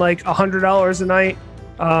around like $100 a night,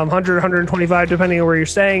 100, 125, depending on where you're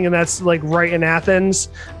staying. And that's like right in Athens.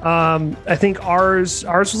 I think ours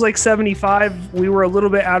was like 75. We were a little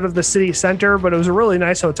bit out of the city center, but it was a really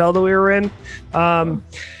nice hotel that we were in.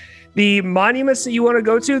 The monuments that you want to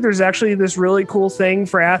go to, there's actually this really cool thing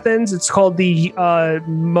for Athens. It's called the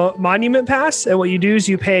Monument Pass. And what you do is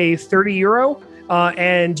you pay €30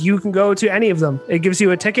 and you can go to any of them. It gives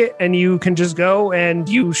you a ticket and you can just go and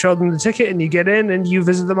you show them the ticket and you get in and you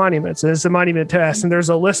visit the monuments. And it's the Monument Pass. And there's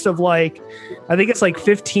a list of like, I think it's like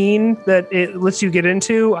 15 that it lets you get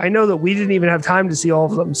into. I know that we didn't even have time to see all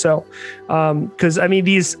of them. So, because I mean,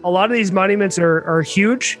 a lot of these monuments are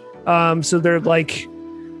huge. So they're like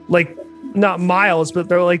not miles, but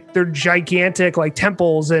they're gigantic, like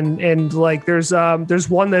temples, and like there's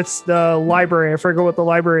one that's the library. I forget what the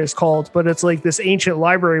library is called, but it's like this ancient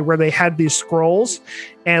library where they had these scrolls,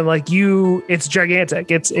 and like it's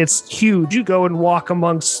gigantic. It's huge. You go and walk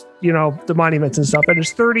amongst, the monuments and stuff, and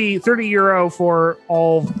it's €30 for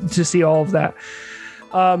to see all of that.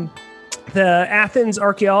 The Athens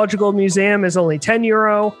Archaeological Museum is only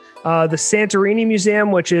 €10. The Santorini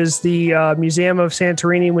Museum, which is the museum of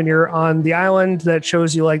Santorini when you're on the island, that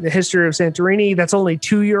shows you like the history of Santorini, that's only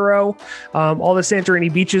 €2. All the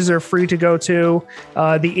Santorini beaches are free to go to.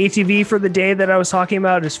 The ATV for the day that I was talking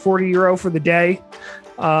about is €40 for the day.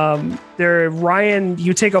 Ryan,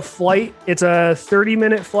 you take a flight. It's a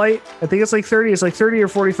 30-minute flight. I think it's like 30. It's like 30 or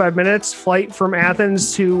 45 minutes flight from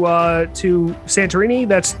Athens to Santorini.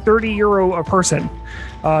 That's €30 a person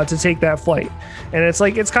to take that flight. And it's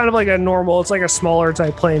kind of like it's like a smaller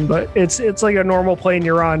type plane, but it's like a normal plane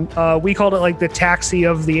you're on. We called it like the taxi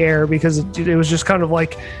of the air because it was just kind of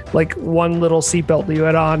like one little seatbelt that you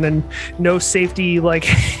had on and no safety. Like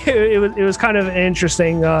it was kind of an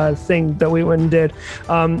interesting thing that we went and did.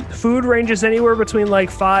 Food ranges anywhere between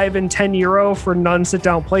like €5 and €10 for non-sit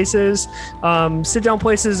down places. Sit down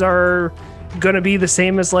places are going to be the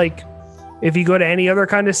same as like if you go to any other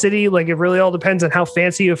kind of city. Like it really all depends on how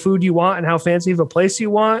fancy of food you want and how fancy of a place you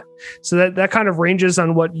want. So that kind of ranges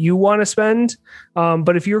on what you want to spend.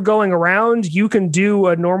 But if you're going around, you can do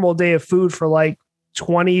a normal day of food for like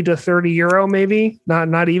 20 to €30, maybe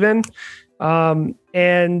not even.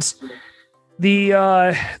 And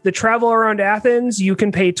the travel around Athens, you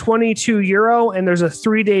can pay €22, and there's a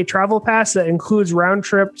 3-day travel pass that includes round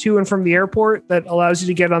trip to and from the airport that allows you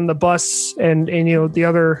to get on the bus and the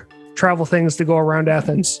other travel things to go around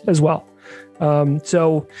Athens as well.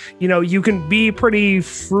 So you can be pretty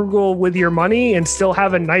frugal with your money and still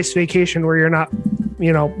have a nice vacation where you're not,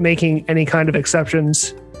 making any kind of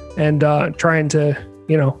exceptions and trying to,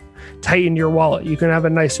 tighten your wallet. You can have a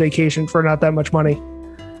nice vacation for not that much money.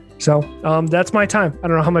 So that's my time. I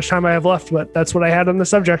don't know how much time I have left, but that's what I had on the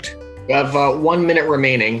subject. We have 1 minute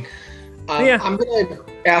remaining. Yeah. I'm going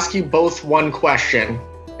to ask you both one question,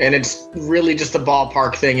 and it's really just a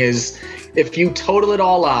ballpark thing, is if you total it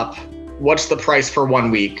all up, what's the price for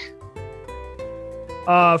 1 week?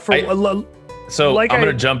 I'm going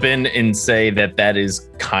to jump in and say that is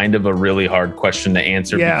kind of a really hard question to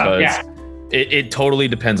answer because it totally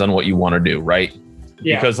depends on what you want to do, right?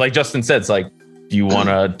 Yeah. Because like Justin said, it's like, do you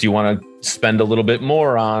want to spend a little bit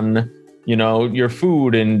more on, your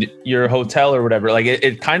food and your hotel or whatever? Like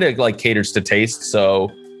it kind of like caters to taste.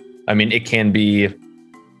 So, I mean, it can be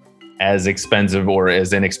as expensive or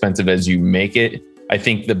as inexpensive as you make it. I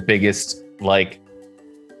think the biggest like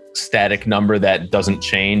static number that doesn't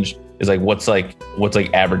change is like what's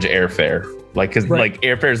average airfare. Like, cause like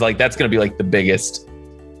airfare is like, that's going to be like the biggest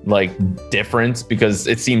like difference, because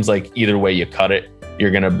it seems like either way you cut it, you're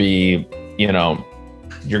going to be,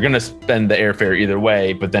 you're going to spend the airfare either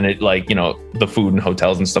way, but then it like, the food and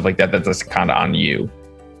hotels and stuff like that, that's just kind of on you.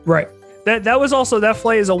 Right. That was also, that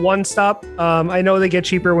flight is a 1-stop. I know they get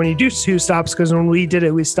cheaper when you do 2 stops, because when we did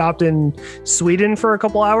it, we stopped in Sweden for a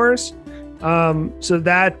couple hours. So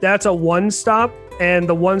that's a 1-stop, and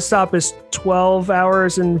the 1-stop is 12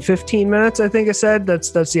 hours and 15 minutes. I think I said that's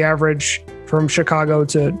the average from Chicago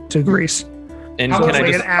to Greece. And so can it's I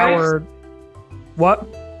like just an hour? What?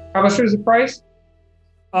 How much was the price?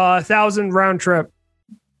 1,000 round trip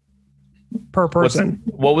per person.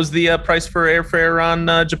 What was the price for airfare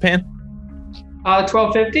on Japan?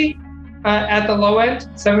 $1,250 at the low end,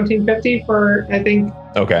 $1,750 for, I think,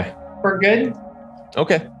 Okay. for good.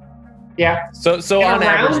 Okay. Yeah. So And on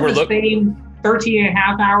average, around we're the looking same 13 and a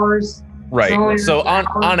half hours. right. So an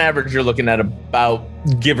hour. on average, you're looking at about,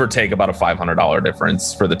 give or take, about a $500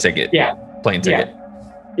 difference for the ticket. Yeah. Plane ticket.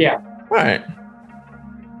 Yeah. All right.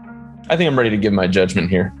 I think I'm ready to give my judgment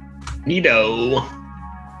here. Neato.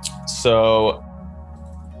 So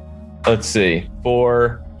let's see.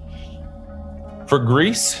 For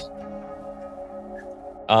Greece,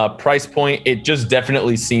 price point, it just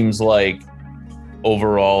definitely seems like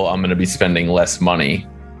overall I'm going to be spending less money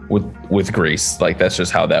with Greece. Like that's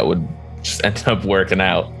just how that would just end up working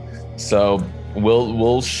out. So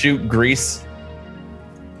we'll shoot Greece.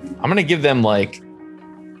 I'm going to give them like,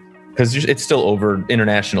 because it's still over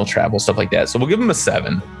international travel, stuff like that. So we'll give them a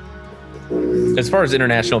 7. As far as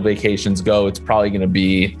international vacations go, it's probably going to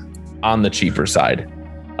be on the cheaper side.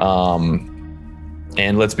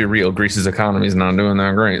 And let's be real, Greece's economy is not doing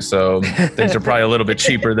that great. So things are probably a little bit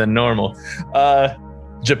cheaper than normal.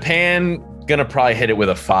 Japan, going to probably hit it with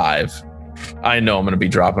a 5. I know I'm going to be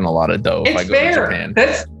dropping a lot of dough if I It's go to fair. Japan.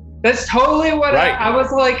 That's totally what Right. I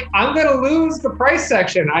was like. I'm gonna lose the price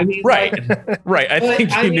section. I mean, Right. like, Right. I But,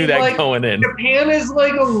 think I you knew mean, that like, going in. Japan is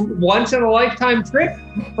like a once in a lifetime trip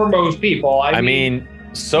for most people. I mean,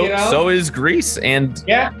 so you know? so is Greece. And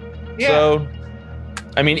yeah. so,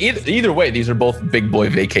 I mean, either way, these are both big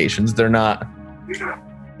boy vacations. They're not.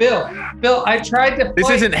 Bill, I tried to. This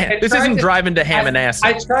fight- isn't I tried to- driving to Hammonasset.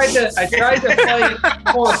 I tried to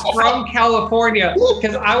fight for from California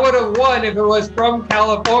because I would have won if it was from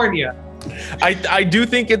California. I do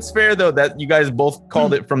think it's fair though that you guys both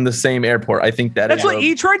called it from the same airport. I think That's what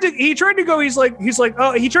he tried to go. He's like,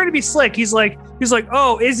 oh, he tried to be slick. He's like,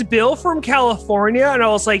 oh, is Bill from California? And I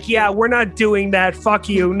was like, yeah, we're not doing that. Fuck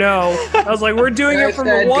you. No. I was like, we're doing I it from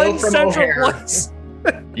said the one Bill from central O'Hare. place.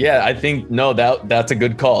 Yeah, I think no, that's a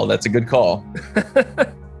good call. That's a good call.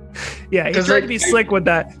 Yeah, he 'Cause tried I- to be slick with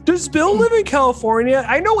that. Does Bill live in California?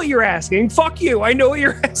 I know what you're asking. Fuck you. I know what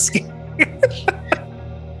you're asking.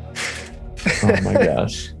 Oh my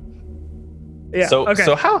gosh. Yeah. So okay.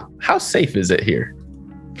 so how safe is it here?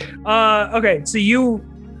 Okay. So you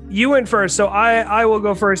went first. So I will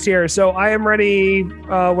go first here. So I am ready.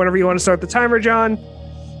 Whenever you want to start the timer, John.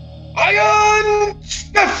 Iron.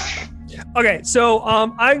 Okay, so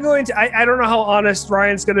I'm going to. I don't know how honest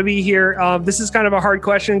Ryan's going to be here. This is kind of a hard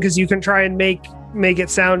question because you can try and make it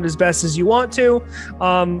sound as best as you want to.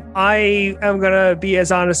 I am going to be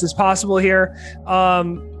as honest as possible here.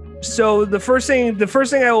 So the first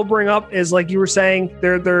thing I will bring up is, like you were saying,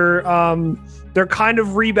 they're kind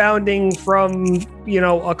of rebounding from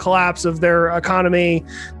a collapse of their economy.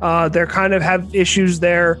 They're kind of have issues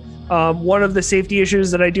there. One of the safety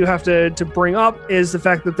issues that I do have to bring up is the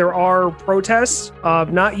fact that there are protests,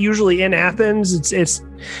 not usually in Athens. It's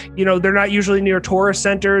they're not usually near tourist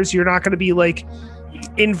centers. You're not going to be like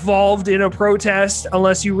involved in a protest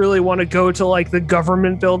unless you really want to go to like the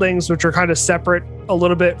government buildings, which are kind of separate a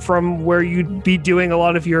little bit from where you'd be doing a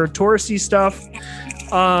lot of your touristy stuff.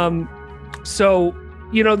 So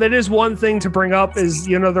that is one thing to bring up is,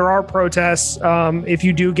 there are protests. If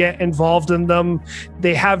you do get involved in them,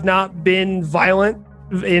 they have not been violent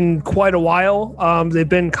in quite a while. They've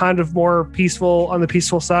been kind of more peaceful on the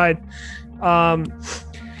peaceful side.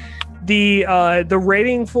 The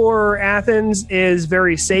rating for Athens is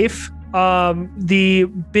very safe. The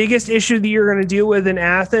biggest issue that you're going to deal with in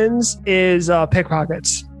Athens is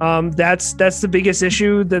pickpockets. That's the biggest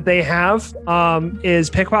issue that they have, is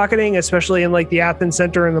pickpocketing, especially in like the Athens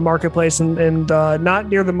center and the marketplace and not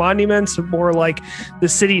near the monuments, more like the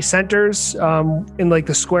city centers, in like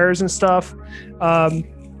the squares and stuff.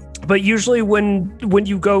 But usually when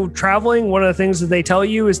you go traveling, one of the things that they tell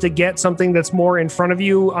you is to get something that's more in front of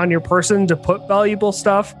you on your person to put valuable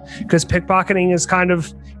stuff, because pickpocketing is kind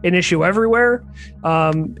of an issue everywhere.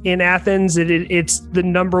 In Athens, it's the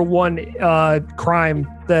number one crime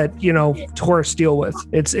that tourists deal with.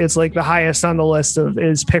 It's like the highest on the list of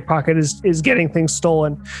is pickpocket is getting things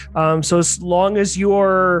stolen. So as long as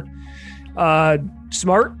you're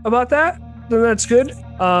smart about that, then that's good.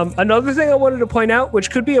 Another thing I wanted to point out,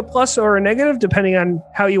 which could be a plus or a negative depending on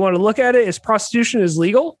how you want to look at it, is prostitution is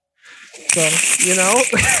legal. So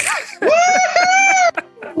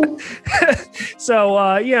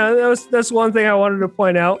so that's one thing I wanted to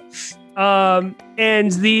point out.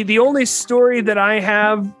 And the only story that I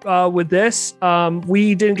have with this,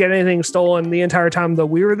 we didn't get anything stolen the entire time that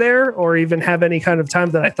we were there, or even have any kind of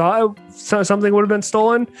time that I thought something would have been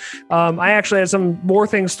stolen. I actually had some more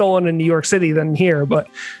things stolen in New York City than here, but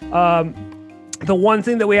the one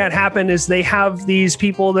thing that we had happen is they have these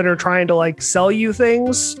people that are trying to like sell you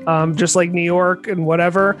things, just like New York and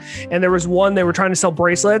whatever. And there was one, they were trying to sell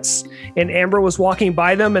bracelets, and Amber was walking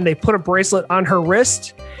by them and they put a bracelet on her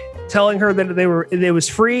wrist, telling her that it was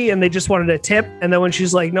free and they just wanted a tip. And then when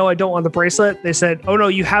she's like, no, I don't want the bracelet, they said, oh no,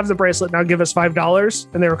 you have the bracelet, now give us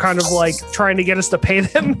 $5. And they were kind of like trying to get us to pay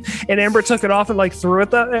them. And Amber took it off and like threw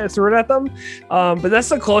it at them. But that's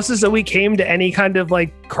the closest that we came to any kind of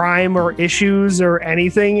like crime or issues or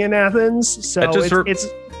anything in Athens. So it's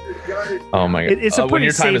oh my god, it's a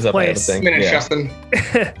pretty safe place. Justin.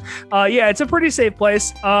 Yeah, it's a pretty safe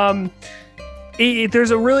place. There's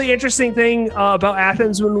a really interesting thing about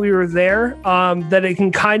Athens when we were there, that it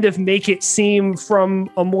can kind of make it seem from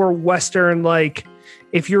a more Western, like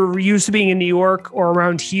if you're used to being in New York or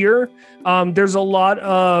around here, there's a lot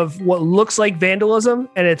of what looks like vandalism,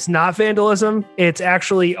 and it's not vandalism. It's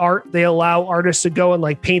actually art. They allow artists to go and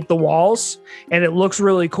like paint the walls, and it looks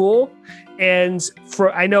really cool. And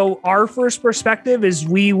I know our first perspective is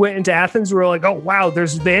we went into Athens. We were like, oh, wow,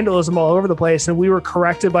 there's vandalism all over the place. And we were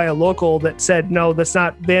corrected by a local that said, no, that's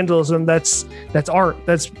not vandalism. That's art.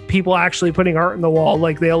 That's people actually putting art in the wall.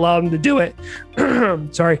 Like they allow them to do it.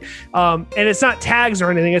 Sorry. And it's not tags or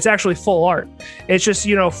anything. It's actually full art. It's just,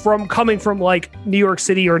 coming from like New York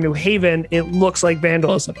City or New Haven, it looks like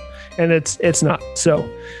vandalism, and it's not. So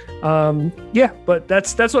but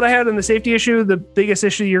that's what I had in the safety issue. The biggest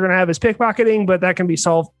issue you're going to have is pickpocketing, but that can be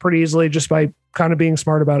solved pretty easily just by kind of being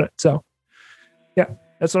smart about it. So yeah,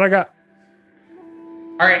 that's what I got.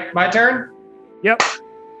 All right, my turn. Yep.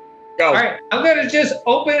 Go. All right, I'm going to just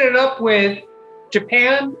open it up with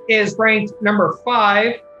Japan is ranked number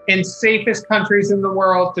 5 in safest countries in the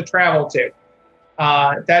world to travel to.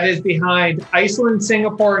 That is behind Iceland,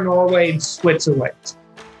 Singapore, Norway, and Switzerland.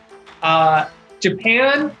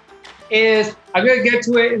 Japan is, I'm going to get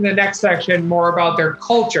to it in the next section, more about their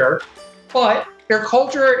culture, but their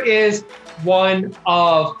culture is one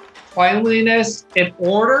of cleanliness and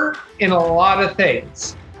order in a lot of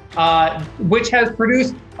things, which has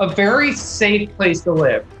produced a very safe place to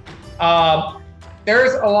live.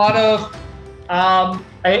 There's a lot of,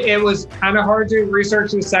 it was kind of hard to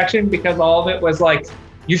research this section because all of it was like,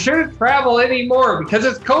 you shouldn't travel anymore because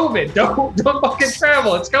it's COVID. Don't fucking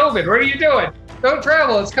travel. It's COVID. What are you doing? Don't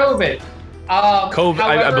travel. It's COVID. COVID.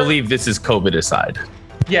 However, I believe this is COVID aside.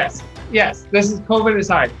 Yes. This is COVID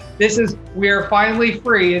aside. This is, we're finally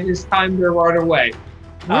free. It is time to run away.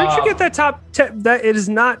 Where did you get that top 10? That it is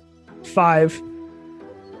not 5.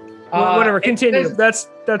 Whatever. Continue. That's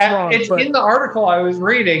wrong. It's in the article I was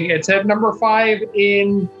reading. It said number 5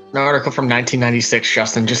 in An article from 1996,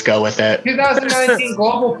 Justin. Just go with it. 2019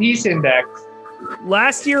 Global Peace Index.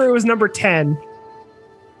 Last year it was number 10.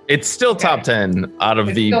 It's still top 10 out of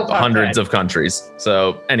the hundreds of countries.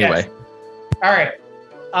 So anyway. Yes. All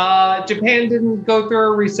right. Japan didn't go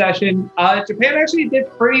through a recession. Japan actually did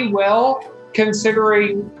pretty well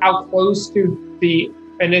considering how close to the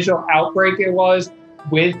initial outbreak it was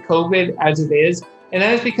with COVID as it is. And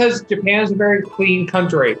that is because Japan is a very clean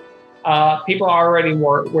country. People already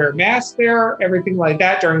wear masks there, everything like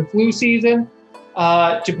that during flu season.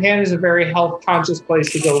 Japan is a very health conscious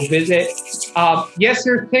place to go visit. Yes,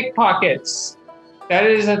 there's pickpockets. That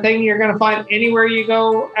is a thing you're going to find anywhere you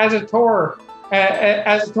go as a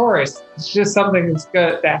as a tourist. It's just something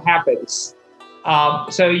that happens.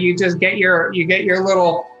 So you just get your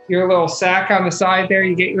little sack on the side there.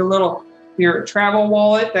 You get your travel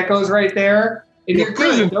wallet that goes right there, and you're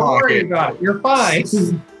good. Don't worry about it. You're fine.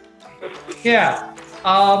 Yeah.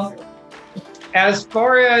 As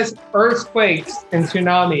far as earthquakes and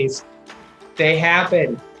tsunamis, they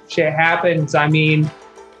happen. Shit happens. I mean,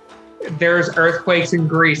 there's earthquakes in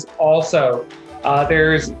Greece also.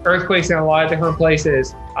 There's earthquakes in a lot of different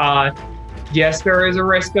places. Yes, there is a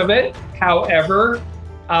risk of it. However,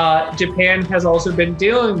 Japan has also been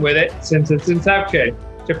dealing with it since its inception.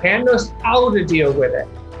 Japan knows how to deal with it.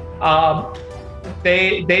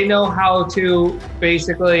 They know how to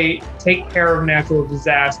basically take care of natural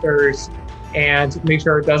disasters and make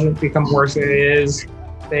sure it doesn't become worse than it is.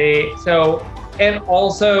 And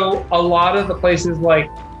also a lot of the places like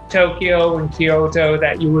Tokyo and Kyoto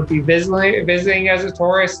that you would be visiting as a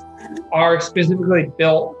tourist are specifically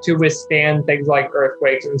built to withstand things like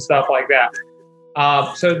earthquakes and stuff like that.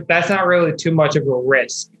 So that's not really too much of a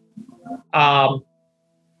risk.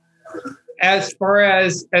 As far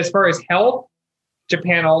as health,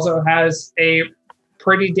 Japan also has a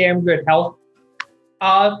pretty damn good health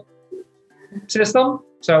system,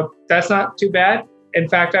 so that's not too bad. In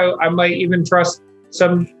fact, I might even trust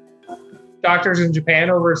some doctors in Japan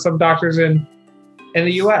over some doctors in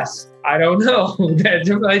the U.S. I don't know. That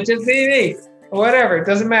might just be me. Whatever, it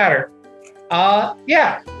doesn't matter.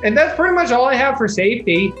 Yeah, and that's pretty much all I have for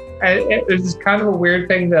safety. It's kind of a weird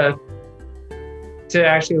thing to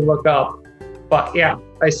actually look up, but yeah,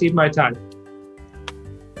 I cede my time.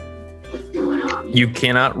 You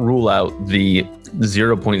cannot rule out the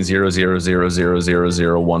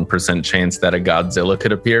 0.0000001% chance that a Godzilla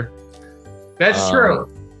could appear. That's true.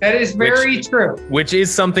 That is very true. Which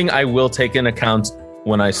is something I will take into account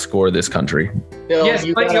when I score this country. Bill, Yes,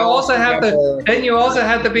 but you also have to. Then you also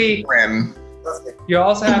have to be. Grim. You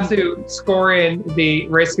also have to score in the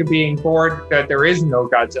risk of being bored that there is no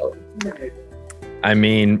Godzilla. I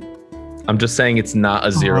mean, I'm just saying it's not a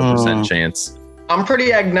 0% chance. I'm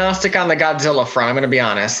pretty agnostic on the Godzilla front. I'm going to be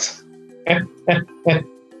honest.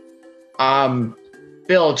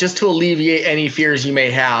 Bill, just to alleviate any fears you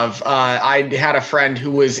may have, I had a friend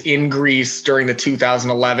who was in Greece during the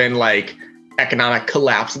 2011 economic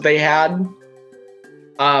collapse that they had.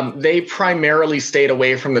 They primarily stayed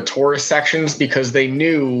away from the tourist sections because they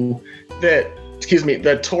knew that,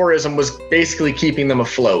 the tourism was basically keeping them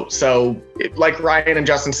afloat. So like Ryan and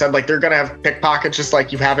Justin said, they're going to have pickpockets just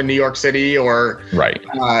like you have in New York City or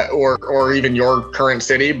even your current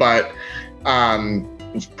city, but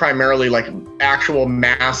primarily actual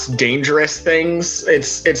mass dangerous things.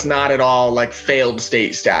 It's not at all failed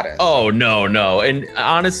state status. Oh, no. And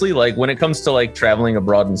honestly, when it comes to traveling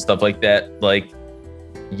abroad and stuff like that,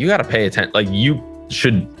 you got to pay attention. You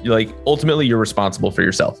should, ultimately you're responsible for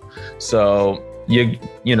yourself. So a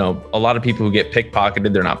lot of people who get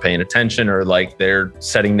pickpocketed, they're not paying attention or they're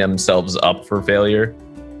setting themselves up for failure.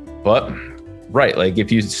 But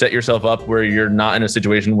if you set yourself up where you're not in a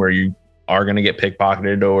situation where you are going to get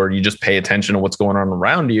pickpocketed, or you just pay attention to what's going on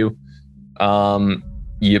around you,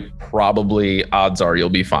 you probably, odds are you'll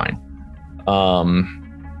be fine.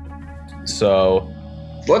 So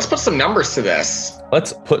let's put some numbers to this.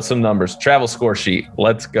 Let's put some numbers. Travel score sheet.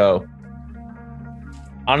 Let's go.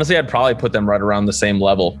 Honestly, I'd probably put them right around the same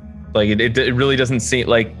level. It really doesn't seem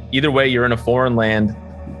either way, you're in a foreign land.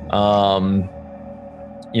 I'm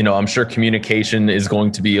sure communication is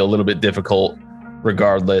going to be a little bit difficult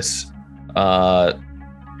regardless. I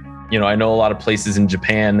know a lot of places in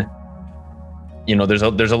Japan, there's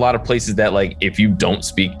a lot of places that if you don't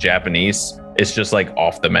speak Japanese, it's just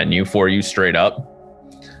off the menu for you straight up.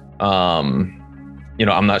 I'm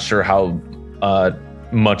not sure how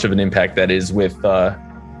much of an impact that is with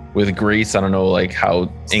Greece. I don't know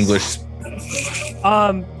how English.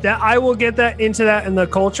 That I will get into that in the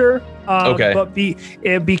culture. Okay. But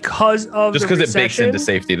because of just because it bakes into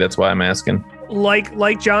safety, that's why I'm asking.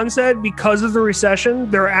 Like John said, because of the recession,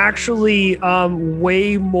 they're actually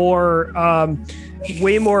way more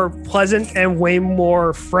pleasant and way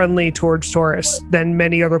more friendly towards tourists than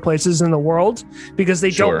many other places in the world, because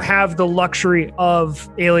they don't have the luxury of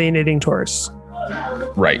alienating tourists.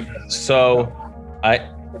 Right. So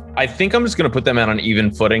I think I'm just going to put them out on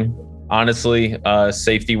even footing, honestly,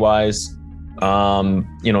 safety wise.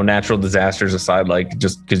 Natural disasters aside,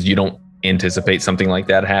 just because you don't anticipate something like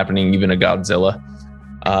that happening, even a Godzilla.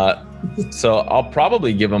 So I'll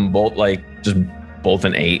probably give them both just both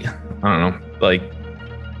an 8. I don't know.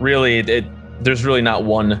 Really, there's really not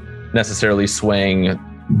one necessarily swaying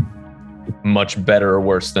much better or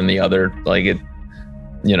worse than the other.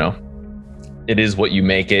 It is what you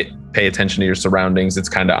make it. Pay attention to your surroundings. It's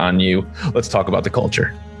kind of on you. Let's talk about the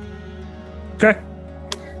culture. Okay.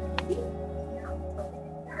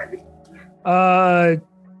 I'm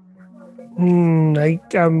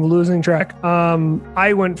losing track.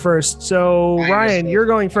 I went first. So Ryan, you're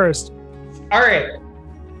going first. All right.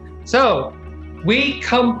 So we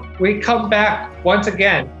come back once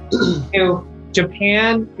again to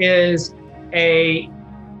Japan is a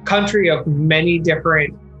country of many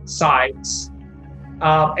different sides.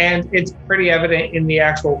 And it's pretty evident in the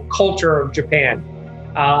actual culture of Japan.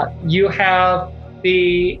 You have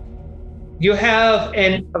a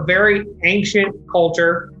very ancient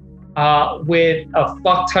culture with a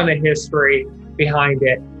fuck ton of history behind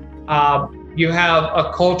it. You have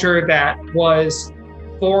a culture that was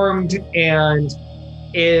formed and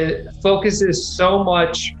it focuses so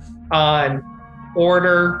much on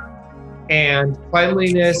order and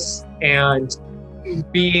cleanliness and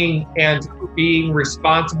being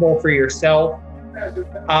responsible for yourself,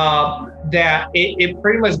 that it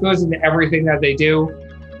pretty much goes into everything that they do.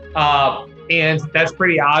 And that's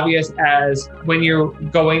pretty obvious as when you're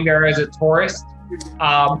going there as a tourist.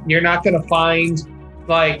 You're not going to find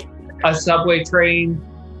like a subway train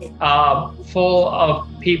full of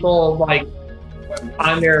people like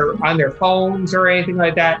on their phones or anything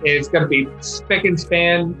like that. It's going to be spick and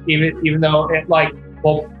span, even though it like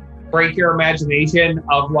will break your imagination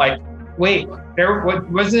of like, wait,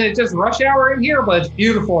 wasn't it just rush hour in here? But it's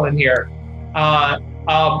beautiful in here.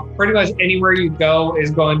 Pretty much anywhere you go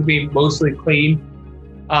is going to be mostly clean.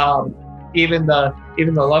 Even the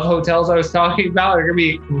love hotels I was talking about are going to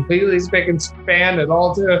be completely spick and span at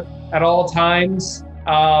all times.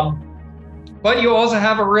 But you also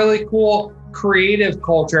have a really cool creative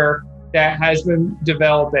culture that has been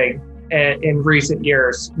developing in recent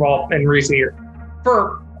years. Well, in recent years,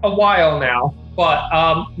 for a while now. But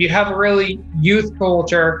you have a really youth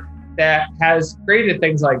culture that has created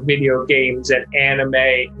things like video games and anime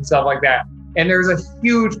and stuff like that. And there's a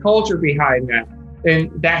huge culture behind that. And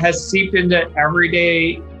that has seeped into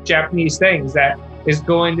everyday Japanese things that is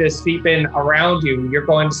going to seep in around you. You're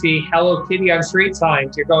going to see Hello Kitty on street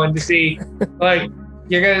signs. You're going to see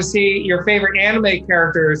you're going to see your favorite anime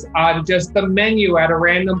characters on just the menu at a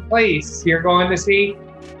random place. You're going to see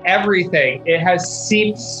everything. It has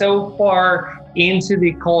seeped so far into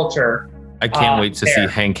the culture. I can't wait to see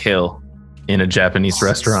Hank Hill in a Japanese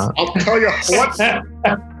restaurant. I'll tell you what,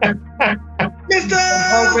 Mr.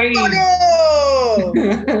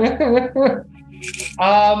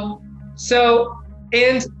 So,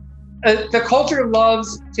 and the culture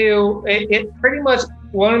loves to, it pretty much,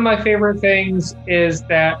 one of my favorite things is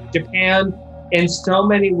that Japan, in so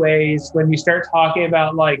many ways, when you start talking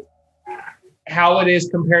about like how it is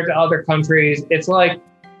compared to other countries, it's like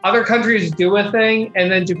other countries do a thing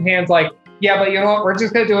and then Japan's like, yeah, but you know what, we're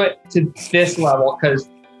just going to do it to this level because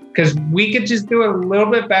we could just do it a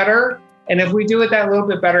little bit better. And if we do it that little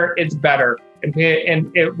bit better, it's better.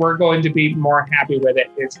 We're going to be more happy with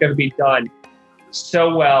it. It's going to be done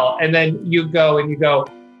so well. And then you go,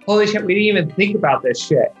 holy shit, we didn't even think about this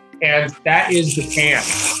shit. And that is Japan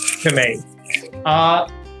to me. I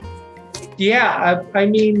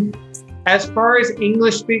mean, as far as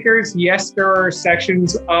English speakers, yes, there are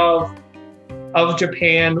sections of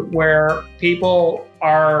Japan where people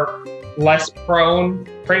are less prone.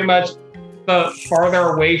 Pretty much the farther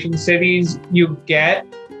away from cities you get,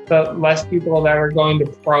 the less people that are going to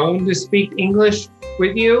prone to speak English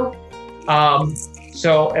with you.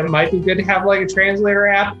 So it might be good to have like a translator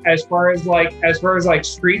app as far as like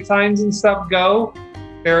street signs and stuff go.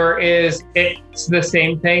 It's the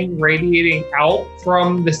same thing radiating out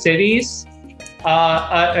from the cities.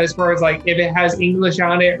 As far as like if it has English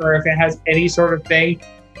on it or if it has any sort of thing,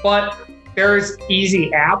 but there's easy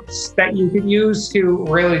apps that you can use to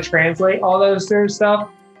really translate all those sort of stuff.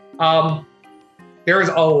 There's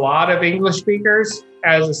a lot of English speakers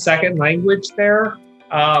as a second language there.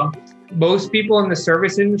 Most people in the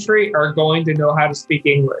service industry are going to know how to speak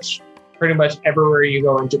English pretty much everywhere you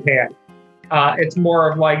go in Japan. It's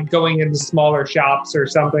more of like going into smaller shops or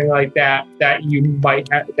something like that you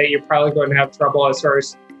might have, that you're probably going to have trouble as far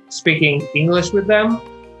as speaking English with them.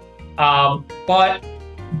 But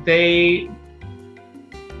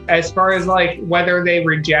as far as like whether they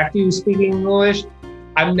reject you speaking English,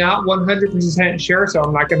 I'm not 100% sure, so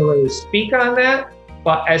I'm not going to really speak on that.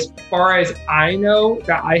 But as far as I know,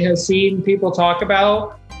 that I have seen people talk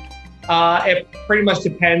about, it pretty much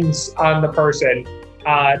depends on the person.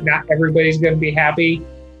 Not everybody's going to be happy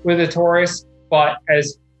with a tourist, but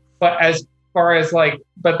as far as like,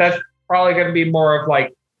 but that's probably going to be more of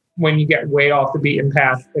like when you get way off the beaten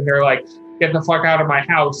path and they're like, get the fuck out of my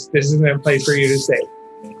house. This isn't a place for you to stay.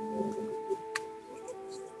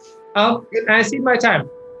 I see my time.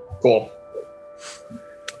 Cool.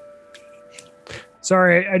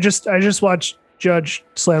 Sorry, I just watched Judge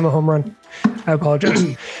slam a home run. I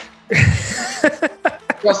apologize.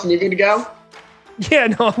 Justin, you good to go? Yeah,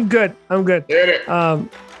 no, I'm good. Did it.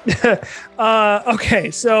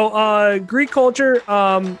 Okay, so Greek culture,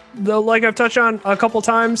 like I've touched on a couple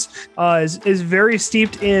times, is very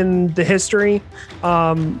steeped in the history.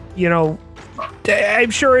 I'm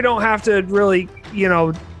sure I don't have to really,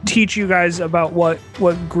 teach you guys about what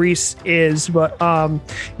Greece is, but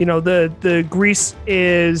the Greece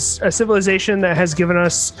is a civilization that has given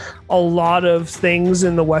us a lot of things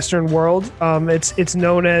in the Western world. It's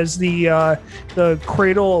known as the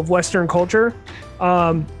cradle of Western culture.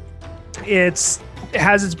 It's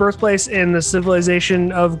has its birthplace in the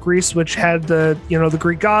civilization of Greece, which had the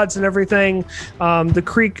Greek gods and everything.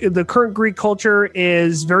 The current Greek culture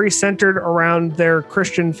is very centered around their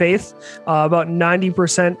Christian faith. About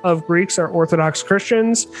 90% of Greeks are Orthodox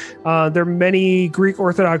Christians. There are many Greek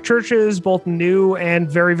Orthodox churches, both new and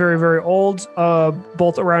very, very, very old,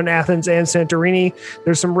 both around Athens and Santorini.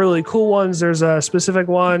 There's some really cool ones. There's a specific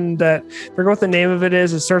one that I forget what the name of it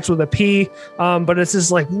is. It starts with a P, but it's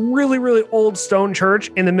this like really, really old stone church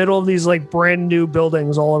in the middle of these like brand new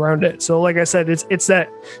buildings all around it. So like I said, it's that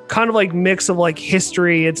kind of like mix of like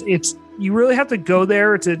history. It's you really have to go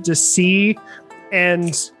there to see,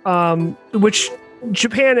 and which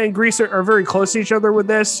Japan and Greece are very close to each other with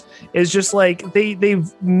this, is just like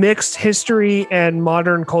they've mixed history and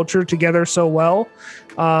modern culture together so well.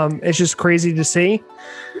 It's just crazy to see.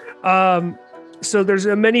 So there's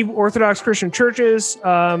many Orthodox Christian churches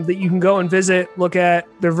that you can go and visit, look at.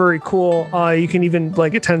 They're very cool. You can even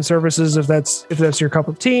like attend services if that's your cup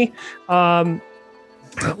of tea.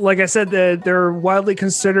 Like I said, they're widely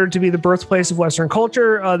considered to be the birthplace of Western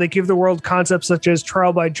culture. They give the world concepts such as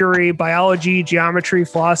trial by jury, biology, geometry,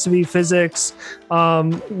 philosophy, physics.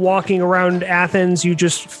 Walking around Athens, you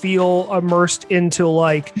just feel immersed into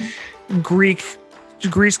like Greece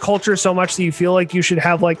culture so much that you feel like you should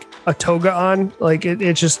have like a toga on. Like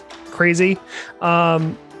it's just crazy.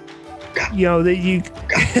 Toga,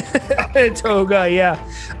 yeah.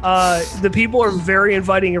 The people are very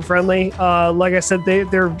inviting and friendly. Like I said,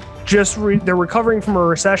 they're recovering from a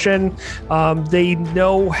recession. They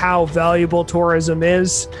know how valuable tourism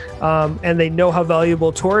is, and they know how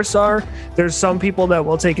valuable tourists are. There's some people that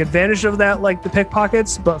will take advantage of that, like the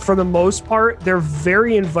pickpockets, but for the most part, they're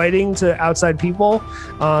very inviting to outside people.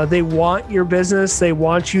 They want your business. They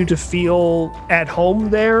want you to feel at home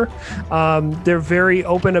there. They're very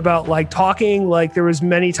open about like talking. Like there was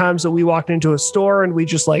many times that we walked into a store and we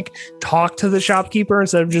just like talked to the shopkeeper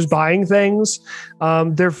instead of just buying things.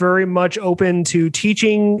 They're very much open to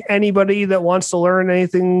teaching anybody that wants to learn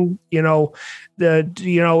anything.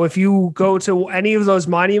 If you go to any of those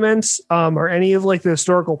monuments or any of like the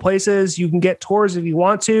historical places, you can get tours if you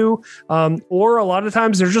want to. Or a lot of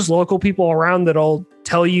times there's just local people around that'll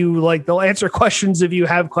tell you, like they'll answer questions if you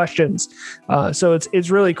have questions. So it's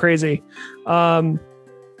really crazy.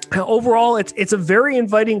 Overall, it's a very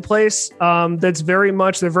inviting place. They're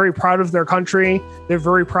very proud of their country. They're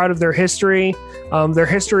very proud of their history. Their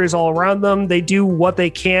history is all around them. They do what they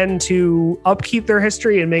can to upkeep their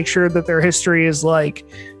history and make sure that their history is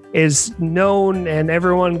known and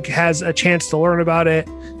everyone has a chance to learn about it.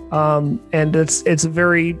 And it's a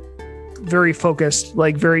very, very focused,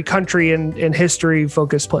 like very country and history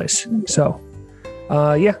focused place. So,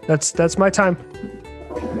 that's my time.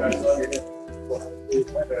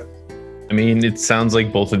 I mean, it sounds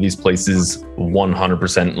like both of these places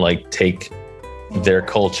 100% like take their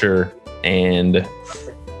culture and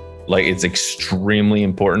like it's extremely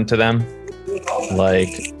important to them.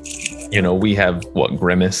 Like, we have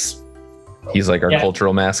Grimace. He's like our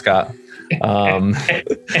cultural mascot. Oh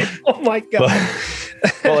my God.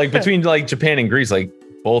 But like between like Japan and Greece, like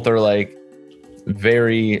both are like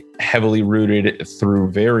very heavily rooted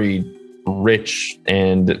through very rich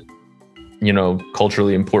and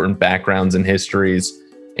culturally important backgrounds and histories,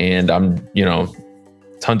 and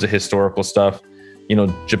tons of historical stuff.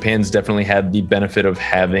 Japan's definitely had the benefit of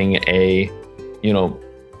having a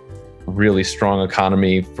really strong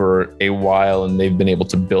economy for a while, and they've been able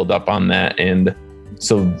to build up on that, and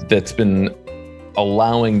so that's been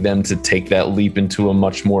allowing them to take that leap into a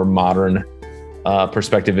much more modern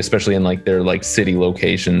perspective, especially in like their like city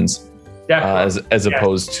locations. As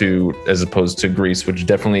opposed to Greece, which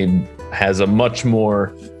definitely has a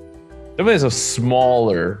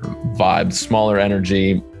smaller vibe, smaller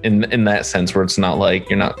energy in that sense, where it's not like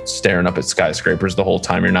you're not staring up at skyscrapers the whole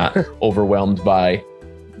time. You're not overwhelmed by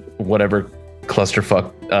whatever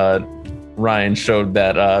clusterfuck Ryan showed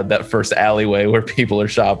that first alleyway where people are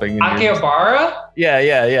shopping. Akihabara?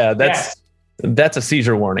 Yeah. That's a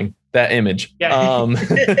seizure warning. That image. Yeah.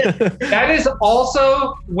 That is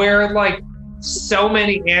also where like so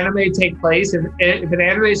many anime take place. If an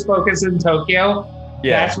anime is focused in Tokyo,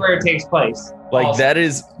 that's where it takes place. Like also.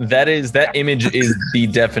 that image is the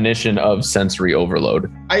definition of sensory overload.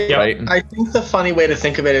 Right? I think the funny way to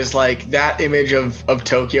think of it is like that image of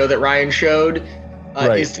Tokyo that Ryan showed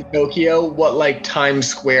is to Tokyo what like Times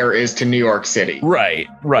Square is to New York City. Right.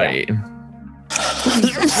 Right,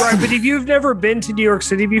 but if you've never been to New York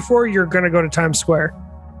City before, you're going to go to Times Square.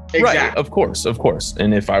 Exactly. Right, of course.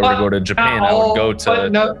 And if I were to go to Japan, I would go to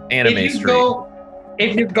Anime Street.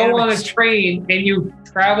 If you go on a train and you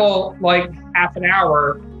travel like half an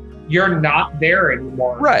hour, you're not there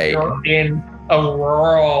anymore. Right. You're in a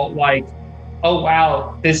rural, like, oh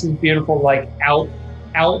wow, this is beautiful, like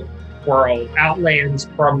outlands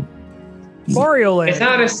from Mario Land. It's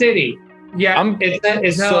not a city. Yeah,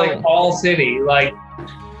 it's not like all city. Like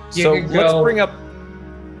So let's bring up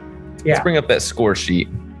that score sheet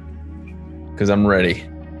because I'm ready.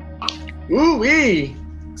 Ooh-wee.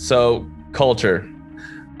 So culture,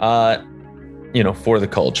 for the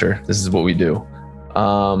culture, this is what we do.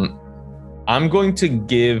 I'm going to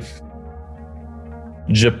give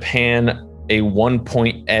Japan a 1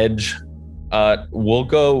 point edge. We'll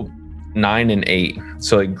go 9 and 8.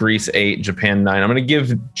 So like Greece 8, Japan 9. I'm going to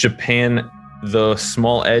give Japan the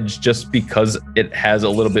small edge just because it has a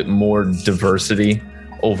little bit more diversity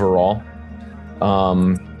overall.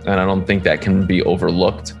 And I don't think that can be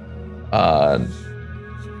overlooked.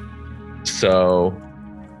 So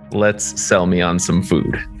let's sell me on some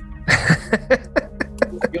food.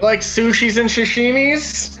 You like sushis and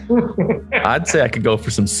sashimis? I'd say I could go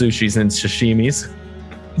for some sushis and sashimis.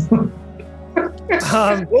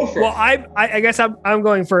 Well, I guess I'm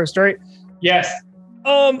going first, right? yes.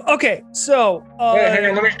 Okay, so Hang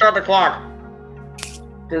on, let me start the clock.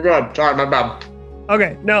 You're good. Sorry, my bad.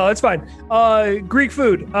 okay, no, it's fine. Greek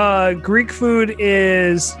food. Greek food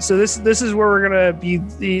is so this is where we're gonna be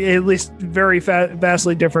at least very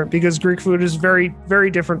vastly different because Greek food is very very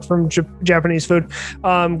different from Japanese food.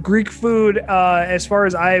 Greek food, as far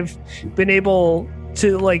as I've been able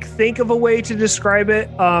to like think of a way to describe it,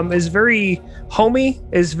 is very homey,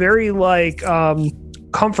 is very like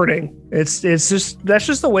comforting. It's just that's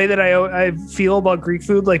just the way that I feel about Greek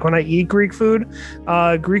food. Like when I eat Greek food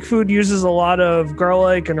uses a lot of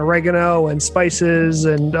garlic and oregano and spices,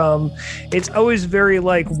 and it's always very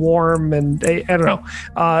like warm, and I don't know.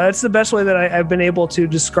 That's the best way that I've been able to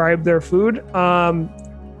describe their food.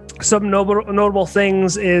 Some notable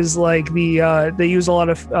things is like they use a lot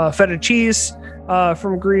of feta cheese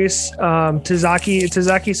from Greece,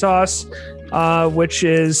 tzatziki sauce, which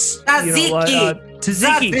is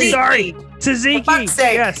tzatziki. Sorry, tzatziki.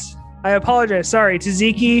 Yes, I apologize. Sorry,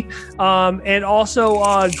 tzatziki. And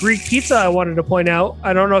also Greek pizza. I wanted to point out.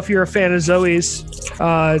 I don't know if you're a fan of Zoe's,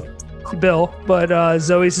 Bill, but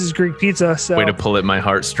Zoe's is Greek pizza. So Way to pull at my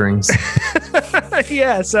heartstrings.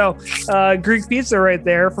 yeah. So Greek pizza right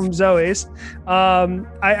there from Zoe's.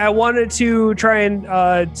 I wanted to try and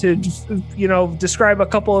describe a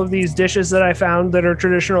couple of these dishes that I found that are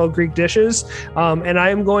traditional Greek dishes, and I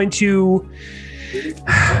am going to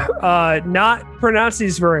not pronounce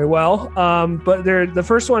these very well, but the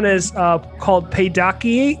first one is called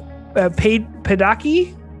paidaki,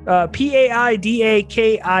 paidaki, P-A-I-D-A-K-I-A,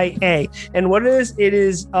 and what it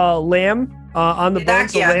is lamb on the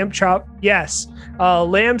bones, the lamb chop. Yes,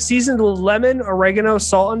 lamb seasoned with lemon, oregano,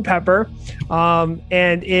 salt, and pepper,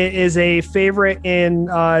 and it is a favorite in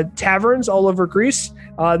taverns all over Greece.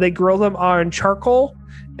 They grill them on charcoal.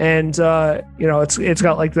 And it's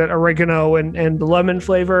got like that oregano and the lemon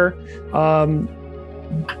flavor.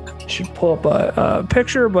 Should pull up a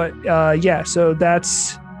picture, but yeah. So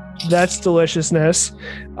that's deliciousness.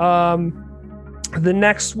 The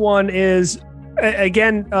next one is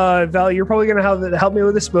again, Val. You're probably gonna have to help me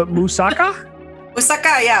with this, but moussaka.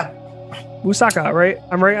 Moussaka, yeah. Moussaka, right?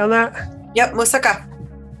 I'm right on that. Yep, moussaka.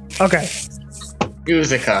 Okay.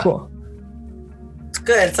 Moussaka. Cool. It's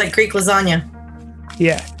good. It's like Greek lasagna.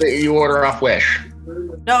 Yeah. That you order off Wish.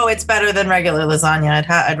 No, it's better than regular lasagna.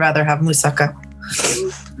 I'd rather have moussaka.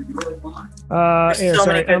 Yeah, so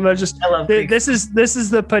sorry. I'm gonna just. I love Greek. This is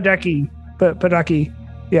the padaki. Padaki.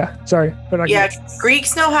 Yeah. Sorry. Padaki. Yeah,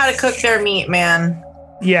 Greeks know how to cook their meat, man.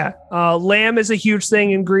 Yeah. Lamb is a huge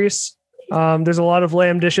thing in Greece. There's a lot of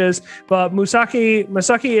lamb dishes, but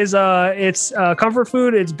moussaka is it's comfort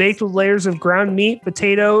food. It's baked with layers of ground meat,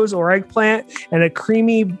 potatoes, or eggplant, and a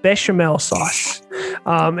creamy bechamel sauce.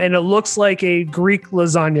 And it looks like a Greek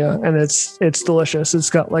lasagna, and it's delicious. It's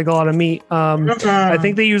got like a lot of meat. I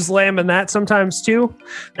think they use lamb in that sometimes too.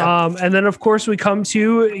 And then of course we come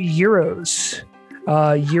to gyros.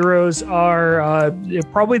 Gyros are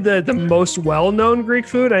probably the most well-known Greek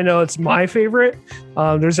food. I know it's my favorite.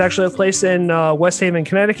 There's actually a place in West Haven,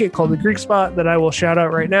 Connecticut called the Greek Spot that I will shout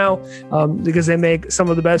out right now because they make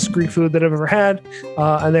some of the best Greek food that I've ever had,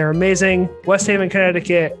 and they're amazing. West Haven,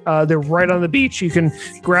 Connecticut, they're right on the beach. You can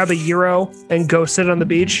grab a gyro and go sit on the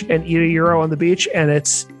beach and eat a gyro on the beach, and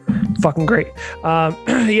it's fucking great.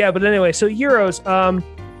 Yeah, but anyway, so gyros.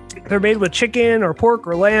 They're made with chicken or pork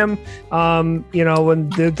or lamb, and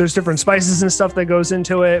there's different spices and stuff that goes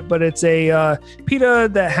into it, but it's a pita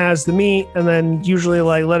that has the meat and then usually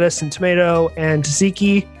like lettuce and tomato and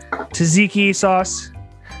tzatziki sauce.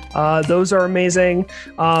 Those are amazing.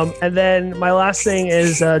 And then my last thing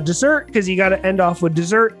is dessert, because you got to end off with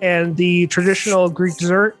dessert. And the traditional Greek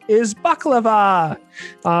dessert is baklava.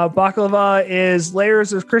 Baklava is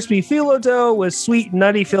layers of crispy phyllo dough with sweet,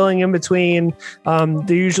 nutty filling in between.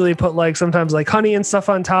 They usually put sometimes honey and stuff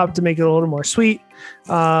on top to make it a little more sweet.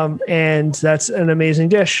 And that's an amazing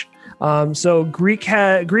dish. So Greece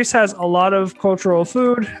has a lot of cultural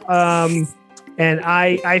food. And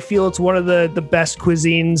I feel it's one of the best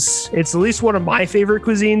cuisines. It's at least one of my favorite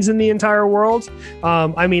cuisines in the entire world.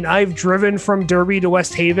 I mean, I've driven from Derby to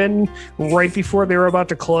West Haven right before they were about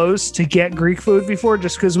to close to get Greek food before,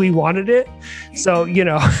 just because we wanted it. So,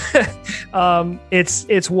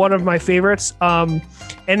 it's one of my favorites.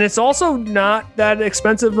 And it's also not that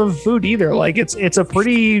expensive of food either. It's a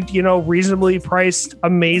pretty, reasonably priced,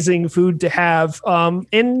 amazing food to have,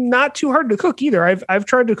 and not too hard to cook either. I've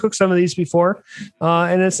tried to cook some of these before,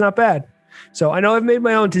 and it's not bad. So I know I've made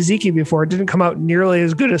my own tzatziki before. It didn't come out nearly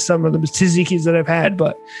as good as some of the tzatziki's that I've had,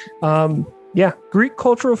 but yeah, Greek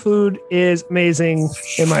cultural food is amazing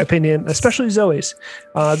in my opinion, especially Zoe's.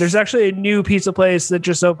 There's actually a new pizza place that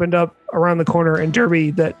just opened up around the corner in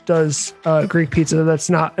Derby that does Greek pizza. That's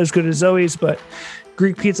not as good as Zoe's, but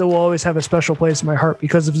Greek pizza will always have a special place in my heart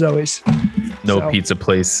because of Zoe's. No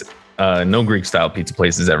Greek style pizza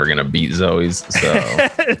place is ever going to beat Zoe's. So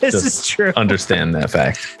this is true. Understand that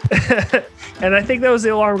fact. And I think that was the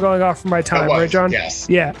alarm going off for my time, right, John? Yes.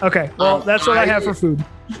 Yeah. Okay. Well, that's what I have for food.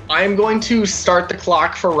 I'm going to start the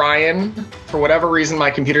clock for Ryan. For whatever reason, my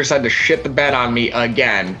computer decided to shit the bed on me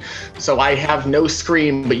again. So I have no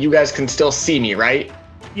screen, but you guys can still see me, right?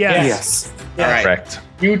 Yes. All right. Correct.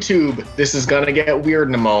 YouTube, this is going to get weird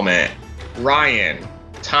in a moment. Ryan,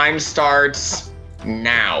 time starts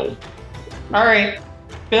now. All right,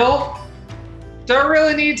 Bill, do I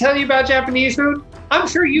really need to tell you about Japanese food? I'm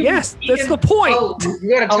sure you've Yes, that's the point. You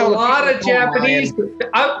gotta a tell the lot people of Japanese Ryan.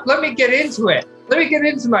 food. Let me get into it. Let me get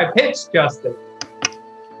into my pitch, Justin.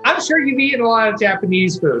 I'm sure you've eaten a lot of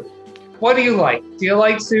Japanese food. What do you like? Do you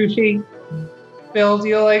like sushi? Bill, do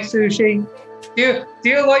you like sushi? Do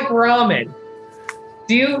you like ramen?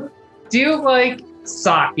 Do you like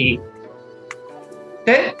sake?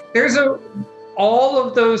 There's all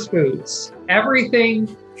of those foods.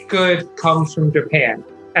 Everything good comes from Japan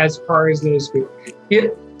as far as those foods.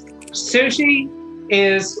 Sushi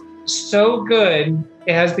is so good,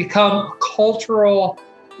 it has become a cultural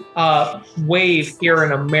wave here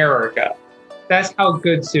in America. That's how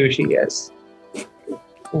good sushi is.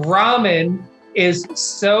 Ramen is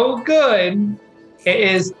so good, it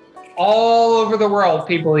is all over the world.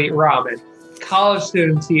 People eat ramen. College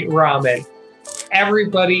students eat ramen.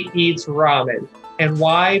 Everybody eats ramen. And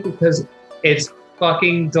why? Because it's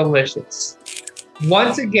fucking delicious.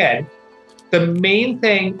 Once again, the main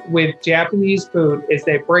thing with Japanese food is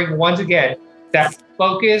they bring, once again, that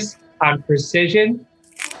focus on precision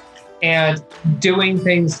and doing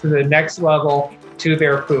things to the next level to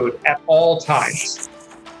their food at all times.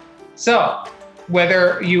 So,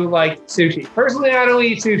 whether you like sushi. Personally, I don't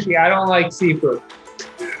eat sushi. I don't like seafood.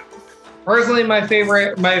 Personally, my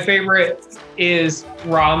favorite is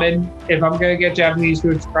ramen. If I'm gonna get Japanese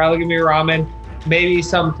food, it's probably gonna be ramen. Maybe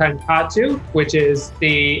some tonkatsu, which is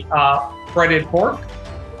the breaded pork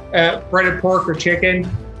or chicken,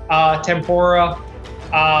 tempura,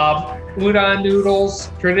 udon noodles,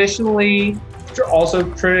 also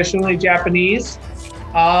traditionally Japanese.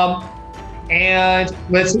 And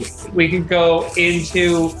we can go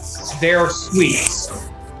into their sweets.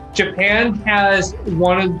 Japan has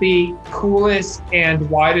one of the coolest and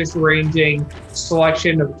widest ranging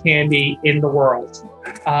selection of candy in the world.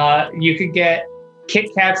 You could get Kit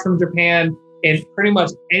Kats from Japan in pretty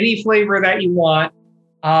much any flavor that you want.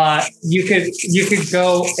 You could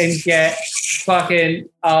go and get fucking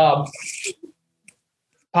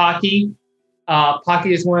Pocky.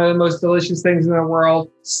 Pocky is one of the most delicious things in the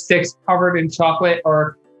world. Sticks covered in chocolate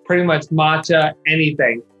or pretty much matcha,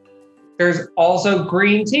 anything. There's also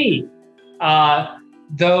green tea.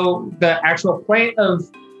 Though the actual plant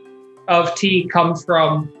of tea comes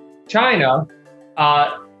from China,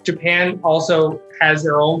 Japan also has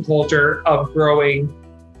their own culture of growing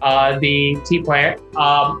the tea plant.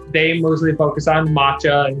 They mostly focus on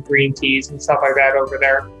matcha and green teas and stuff like that over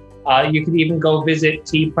there. You can even go visit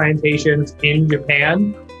tea plantations in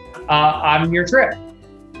Japan on your trip.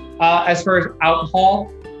 As far as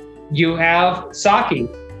alcohol, you have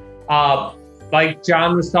sake. Like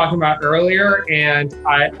John was talking about earlier, and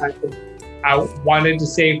I wanted to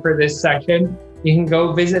say for this section, you can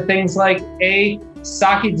go visit things like a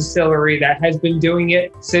sake distillery that has been doing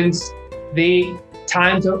it since the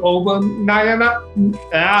times of Oba Nagana.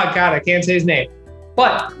 I can't say his name.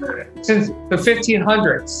 But since the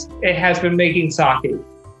 1500s, it has been making sake.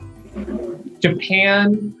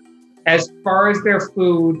 Japan, as far as their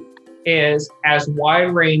food, is as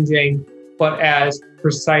wide-ranging, but as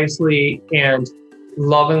precisely and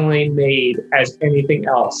lovingly made as anything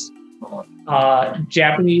else.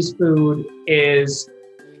 Japanese food is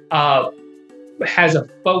has a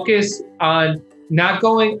focus on not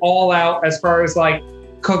going all out as far as like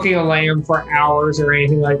cooking a lamb for hours or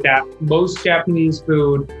anything like that. Most Japanese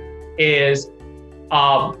food is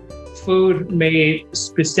food made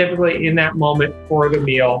specifically in that moment for the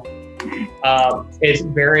meal. It's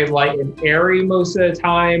very light and airy most of the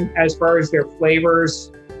time as far as their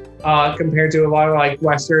flavors, compared to a lot of like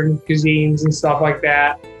Western cuisines and stuff like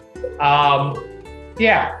that.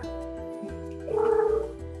 Yeah.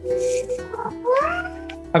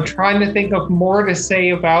 I'm trying to think of more to say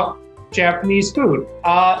about Japanese food.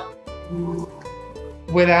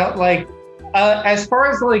 Without like, as far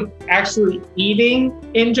as like actually eating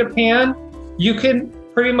in Japan, you can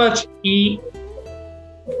pretty much eat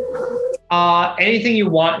anything you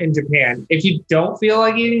want in Japan. If you don't feel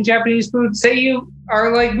like eating Japanese food, say you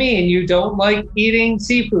are like me and you don't like eating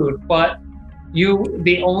seafood, but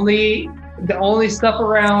the only stuff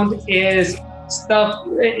around is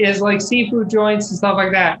like seafood joints and stuff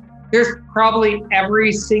like that. There's probably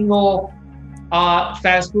every single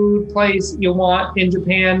fast food place you want in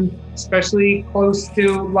Japan, especially close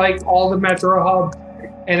to like all the metro hubs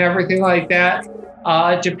and everything like that.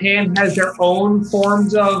 Japan has their own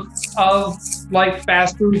forms of like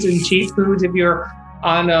fast foods and cheap foods. If you're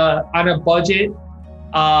on a budget,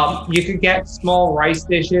 you could get small rice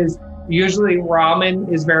dishes. Usually ramen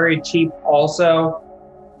is very cheap also.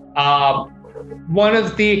 One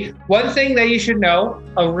thing that you should know,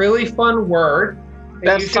 a really fun word.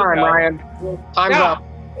 That's time, Ryan. Time's up.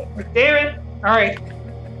 Damn it. All right.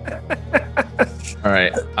 All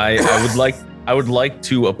right. I would like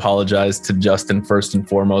to apologize to Justin first and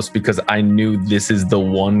foremost, because I knew this is the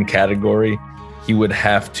one category he would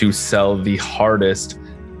have to sell the hardest,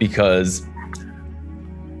 because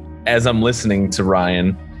as I'm listening to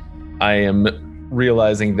Ryan, I am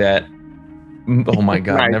realizing that, oh my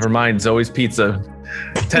God, Right. Never mind. Zoe's Pizza,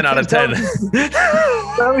 10 out of 10.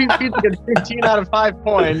 Zoe's Pizza gets 15 out of 5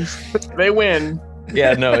 points. They win.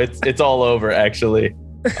 Yeah, no, it's all over actually.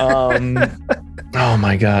 Oh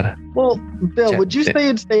my God. Well, Bill, would you say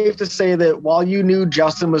it's safe to say that while you knew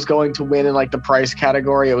Justin was going to win in like the price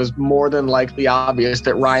category, it was more than likely obvious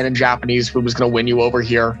that Ryan and Japanese food was going to win you over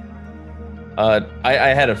here?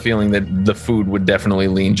 I had a feeling that the food would definitely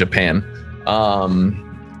lean Japan.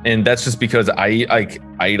 And that's just because I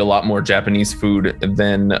eat a lot more Japanese food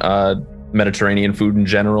than Mediterranean food in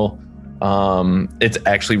general. It's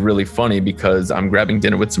actually really funny because I'm grabbing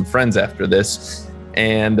dinner with some friends after this,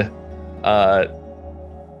 and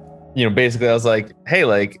basically I was like, hey,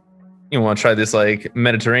 like, you want to try this like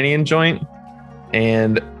Mediterranean joint?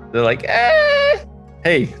 And they're like,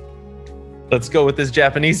 hey, let's go with this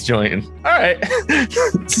Japanese joint. All right.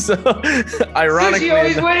 So ironically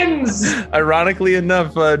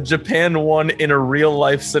enough, Japan won in a real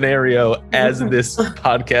life scenario as this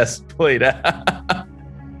podcast played out.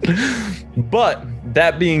 But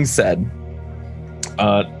that being said,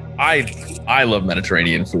 I love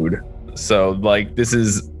Mediterranean food. So like this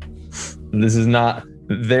is not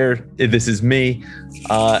there. This is me.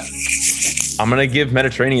 I'm gonna give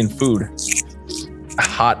Mediterranean food a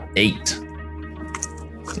hot 8.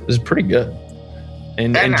 This is pretty good.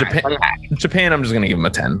 And Japan, I'm just gonna give them a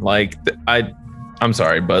 10. Like I'm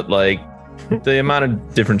sorry, but like the amount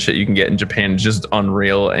of different shit you can get in Japan is just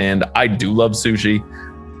unreal. And I do love sushi,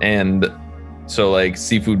 and so like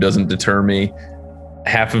seafood doesn't deter me.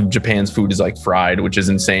 Half of Japan's food is like fried, which is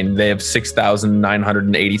insane. They have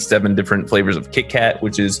 6,987 different flavors of Kit Kat,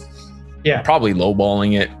 which is probably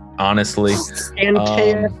lowballing it, honestly. And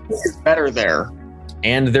KFC is better there.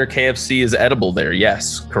 And their KFC is edible there.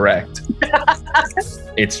 Yes, correct.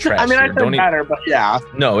 It's trash. I mean, I said better, but yeah.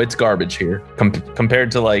 No, it's garbage here. Compared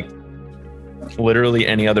to like literally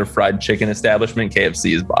any other fried chicken establishment,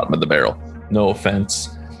 KFC is bottom of the barrel. No offense.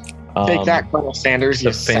 Take that, Colonel Sanders.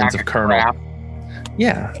 The fans of Colonel. Crap.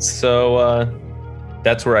 Yeah, so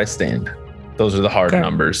that's where I stand. Those are the hard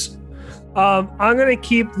numbers. I'm going to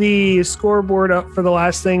keep the scoreboard up for the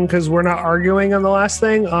last thing because we're not arguing on the last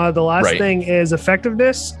thing. The last thing is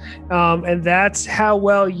effectiveness, and that's how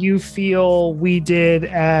well you feel we did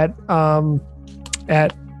at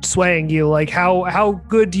swaying you. Like how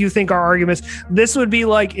good do you think our arguments? This would be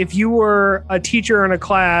like if you were a teacher in a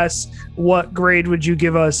class, what grade would you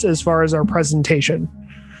give us as far as our presentation?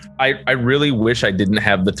 I really wish I didn't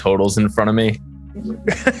have the totals in front of me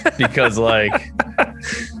because like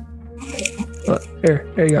Here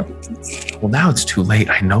you go. Well, now it's too late.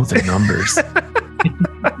 I know the numbers.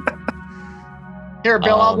 Here,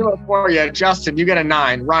 Bill, I'll do it for you. Justin, you get a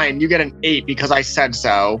 9. Ryan, you get an 8 because I said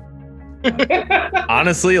so.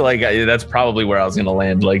 Honestly, like that's probably where I was gonna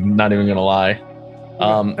land. Like, not even gonna lie.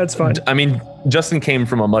 That's fine. I mean, Justin came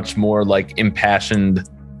from a much more like impassioned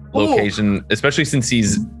location, especially since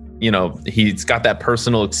he's got that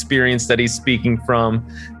personal experience that he's speaking from,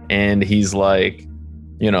 and he's like,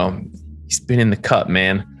 he's been in the cut,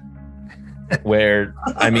 man. Where,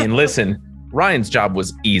 I mean, listen, Ryan's job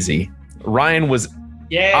was easy. Ryan was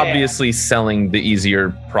obviously selling the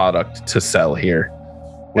easier product to sell here.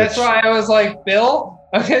 That's why I was like, Bill?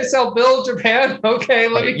 Okay, so Bill, Japan. Okay,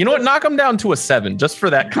 let me. You know what? Knock him down to a 7 just for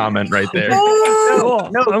that comment right there. Cool.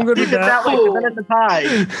 No, I'm good with that. Then it's a tie.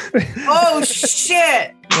 Oh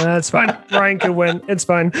shit! That's fine. Ryan could win. It's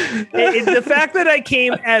fine. The fact that I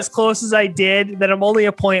came as close as I did, that I'm only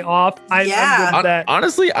a point off, I'm good with that.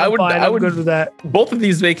 Honestly, I'm good with that. Both of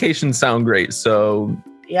these vacations sound great. So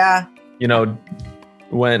yeah,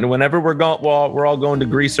 whenever we're all going to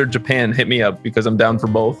Greece or Japan, hit me up because I'm down for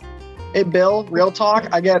both. Hey, Bill, real talk.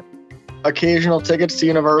 I get occasional tickets to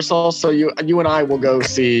Universal, so you and I will go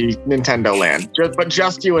see Nintendo Land. But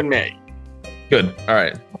just you and me. Good. All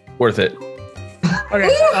right. Worth it. Okay.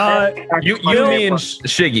 You, me, and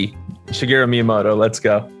Shigeru Miyamoto. Let's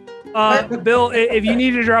go. Bill, if you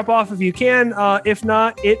need to drop off, if you can. If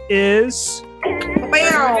not, it is.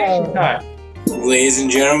 Ladies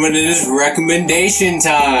and gentlemen, it is recommendation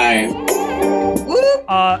time.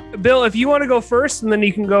 Bill, if you want to go first, and then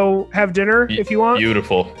you can go have dinner if you want.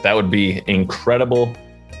 Beautiful. That would be incredible.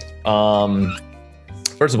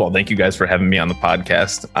 First of all, thank you guys for having me on the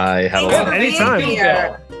podcast. I had a lot of anytime.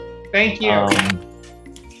 Thank you.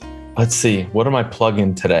 Let's see. What am I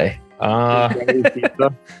plugging today? I'm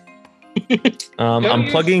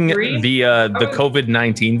plugging the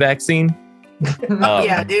COVID-19 vaccine.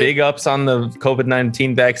 Big ups on the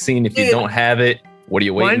COVID-19 vaccine. If you don't have it, what are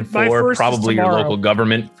you waiting for? Probably your local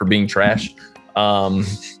government for being trash.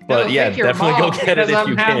 But yeah, definitely go get it if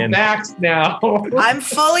you can. I'm vaxxed now. I'm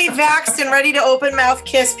fully vaxxed and ready to open mouth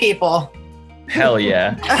kiss people. Hell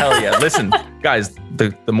yeah. Listen, guys,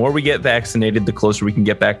 the more we get vaccinated, the closer we can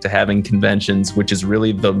get back to having conventions, which is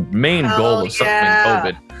really the main goal of something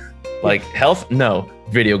COVID. Like health, no,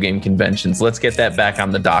 video game conventions. Let's get that back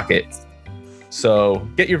on the docket. So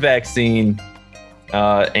get your vaccine,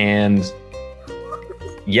 and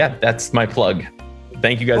yeah, that's my plug.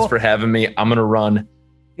 Thank you guys for having me. I'm gonna run.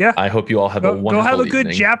 Yeah. I hope you all have a wonderful Go have a good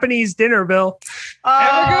evening. Japanese dinner, Bill.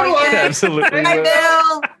 Have a good one. Absolutely. Bye,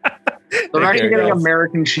 Bill. They're actually getting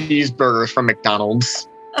American cheeseburgers from McDonald's.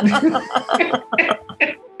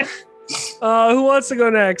 Who wants to go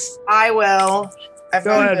next? I will.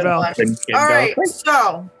 Go ahead, Bill. All right.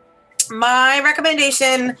 So my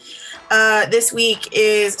recommendation this week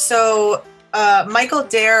is Michael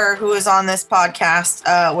Dare, who is on this podcast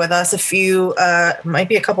with us might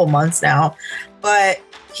be a couple months now, but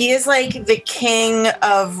he is like the king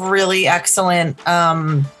of really excellent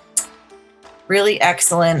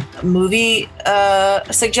movie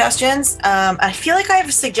suggestions. I feel like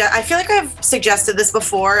I've suggested this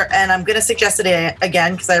before, and I'm gonna suggest it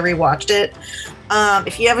again because I rewatched it.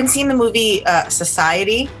 If you haven't seen the movie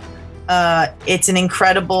Society, it's an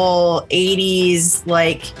incredible 80s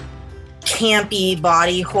like campy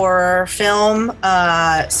body horror film.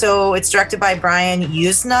 So it's directed by Brian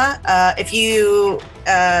Yuzna. If you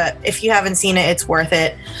haven't seen it, it's worth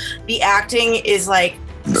it. The acting is like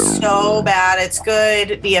so bad it's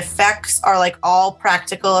good. The effects are like all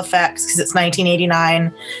practical effects because it's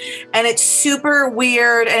 1989, and it's super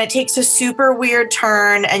weird, and it takes a super weird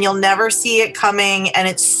turn, and you'll never see it coming, and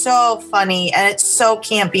it's so funny, and it's so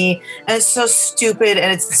campy, and it's so stupid,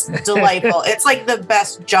 and it's delightful. It's like the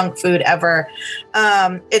best junk food ever.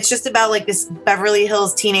 It's just about like this Beverly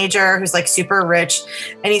Hills teenager who's like super rich,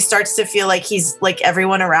 and he starts to feel like he's like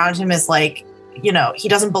everyone around him is like, he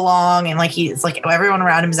doesn't belong, and like he's like everyone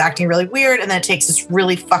around him is acting really weird, and then it takes this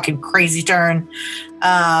really fucking crazy turn.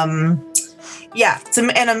 It's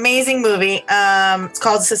an amazing movie. It's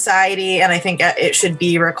called Society, and I think it should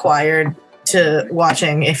be required to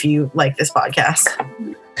watching if you like this podcast.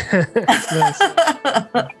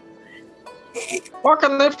 Where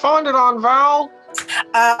can they find it on, Val?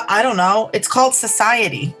 I don't know. It's called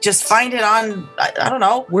Society. Just find it on. I don't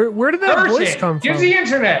know. Where did that voice come from? Use the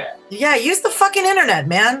internet. Yeah, use the fucking internet,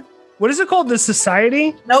 man. What is it called? The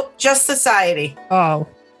Society? Nope, just Society. Oh.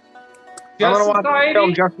 I'm gonna watch the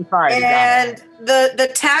film Just Society. And the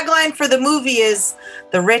tagline for the movie is,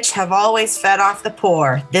 "The rich have always fed off the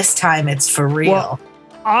poor. This time it's for real." Well,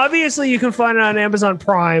 obviously, you can find it on Amazon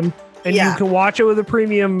Prime. and Yeah. you can watch it with a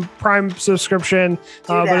premium Prime subscription.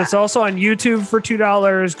 But that. it's also on YouTube for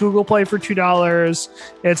 $2, Google Play for $2.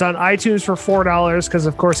 It's on iTunes for $4 because,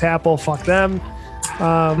 of course, Apple, fuck them.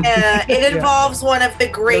 It involves one of the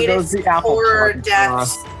greatest the Apple horror plug.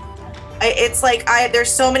 deaths. It's like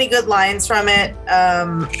there's so many good lines from it.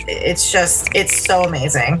 It's so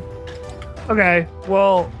amazing. Okay,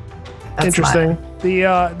 well, That's interesting.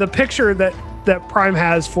 The picture that Prime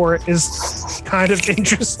has for it is kind of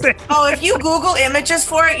interesting. Oh, if you Google images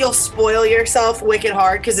for it, you'll spoil yourself wicked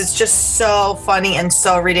hard because it's just so funny and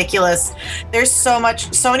so ridiculous. There's so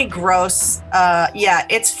many gross. Yeah,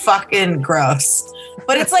 it's fucking gross.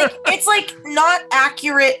 But it's like not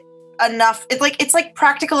accurate enough. It's like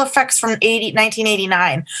practical effects from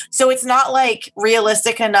 1989. So it's not like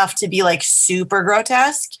realistic enough to be like super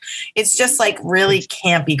grotesque. It's just like really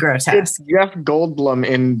campy grotesque. It's Jeff Goldblum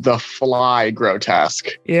in The Fly grotesque.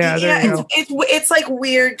 Yeah, there you go. It's like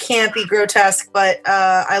weird, campy, grotesque, but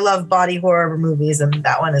I love body horror movies, and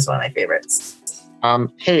that one is one of my favorites.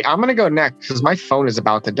 Hey, I'm gonna go next because my phone is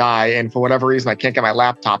about to die, and for whatever reason, I can't get my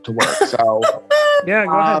laptop to work. So, Yeah,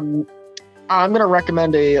 go ahead. I'm gonna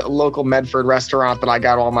recommend a local Medford restaurant that I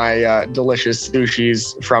got all my delicious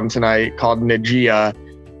sushis from tonight, called Najia.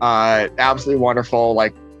 Absolutely wonderful.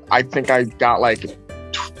 Like, I think I got like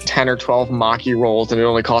 10 or 12 maki rolls, and it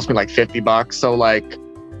only cost me like $50. So like,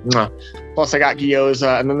 mwah. Plus I got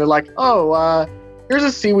gyoza, and then they're like, "Oh, here's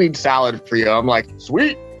a seaweed salad for you." I'm like,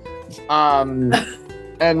 "Sweet."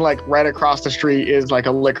 And like right across the street is like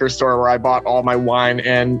a liquor store where I bought all my wine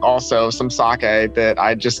and also some sake that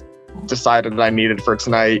I just decided that I needed for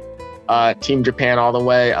tonight. Team Japan all the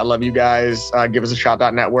way. I love you guys. Give us a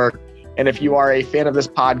shot.network. And if you are a fan of this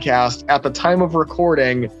podcast, at the time of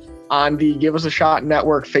recording on the Give Us a Shot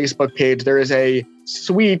Network Facebook page, there is a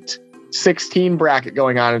sweet 16 bracket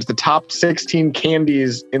going on. It's the top 16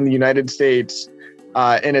 candies in the United States.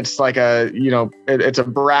 And it's like it's a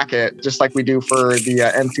bracket, just like we do for the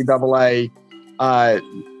NCAA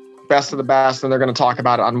Best of the Best, and they're going to talk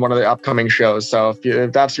about it on one of the upcoming shows. So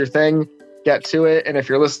if that's your thing, get to it. And if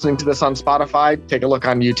you're listening to this on Spotify, take a look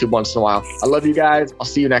on YouTube once in a while. I love you guys. I'll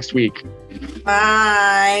see you next week.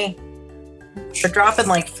 Bye. They're dropping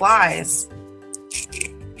like flies.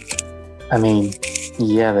 I mean,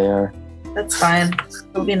 yeah, they are. That's fine.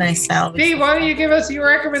 It'll be nice now. Steve, why don't you give us your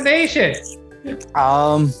recommendation?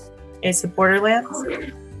 Ace of Borderlands?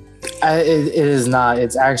 It is not.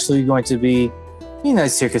 It's actually going to be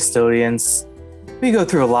nice to your custodians. We go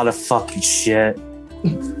through a lot of fucking shit.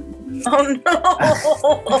 Oh no!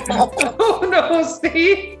 Oh no,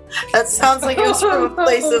 Steve! That sounds like it was from a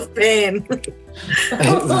place of pain.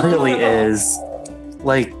 It really is.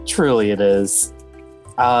 Like, truly it is.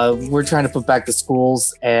 We're trying to put back the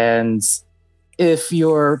schools, and if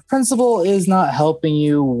your principal is not helping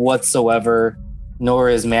you whatsoever, nor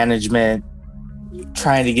is management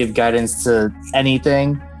trying to give guidance to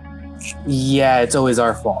anything, yeah, it's always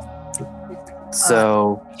our fault.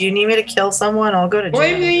 So, Do you need me to kill someone? I'll go to jail.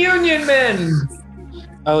 Blame the union men!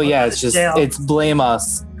 oh yeah, it's just, Jail. it's blame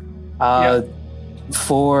us.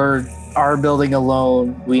 For our building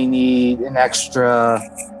alone, we need an extra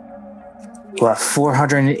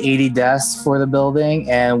 480 desks for the building,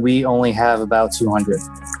 and we only have about 200,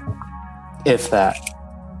 if that.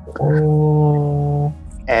 Oh.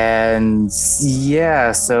 And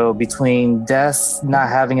yeah, so between desks not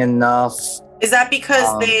having enough, Is that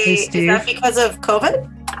because Hey, is Steve. that because of COVID?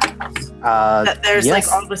 That there's yes,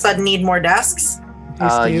 like all of a sudden need more desks? Hey,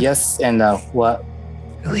 Steve, yes and no. What?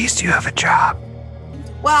 at least you have a job.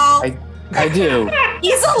 Well, I do.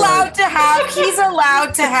 he's allowed to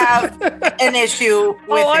have an issue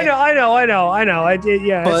with Oh, it. I know. I did,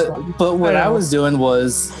 yeah. it's fine. But what I I know. was doing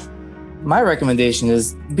was, my recommendation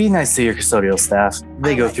is be nice to your custodial staff.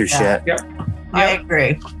 They I go like through that. shit. I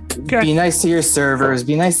agree. Okay. Be nice to your servers.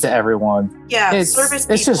 Be nice to everyone. Yeah, It's service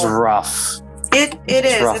it's just people. rough. It It's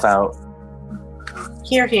is. rough It's out.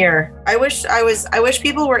 Here. I wish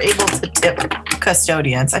people were able to tip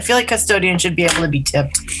custodians. I feel like custodians should be able to be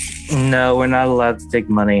tipped. No, we're not allowed to take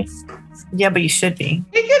money. Yeah, but you should be.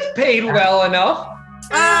 He gets paid well enough.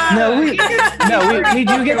 No, we do get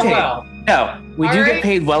paid. Well. No, we do All right. get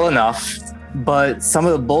paid well enough. But some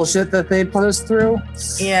of the bullshit that they put us through.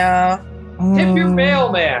 Yeah. Tip your mm,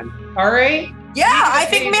 mailman, all right? Yeah, I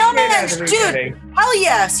think mailman's, Dude. dude, hell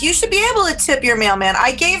yes. You should be able to tip your mailman.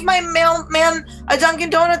 I gave my mailman a Dunkin'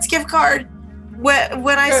 Donuts gift card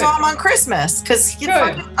when I Good. saw him on Christmas. Because Good.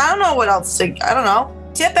 I don't know what else to, I don't know.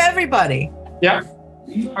 Tip everybody. Yep.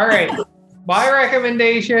 All right. My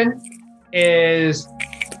recommendation is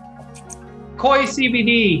Koi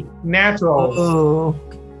CBD Naturals. Ooh.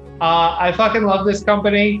 I fucking love this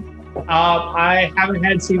company. I haven't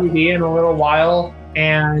had CBD in a little while,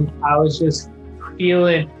 and I was just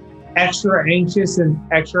feeling extra anxious and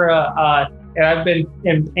extra. And I've been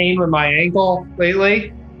in pain with my ankle lately,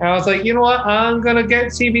 and I was like, you know what? I'm gonna get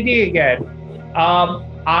CBD again.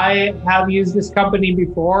 I have used this company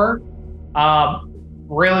before.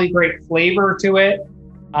 Really great flavor to it.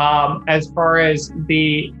 As far as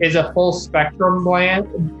is a full spectrum brand.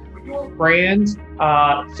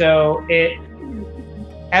 So it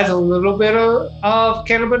has a little bit of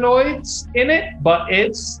cannabinoids in it, but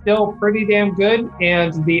it's still pretty damn good.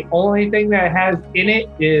 And the only thing that it has in it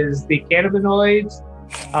is the cannabinoids,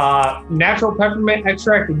 natural peppermint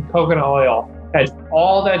extract, and coconut oil. That's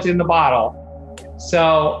all that's in the bottle.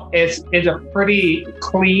 So it's a pretty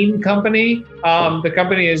clean company. The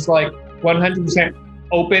company is like 100%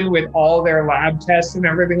 open with all their lab tests and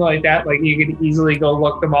everything like that. Like you can easily go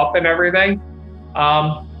look them up and everything.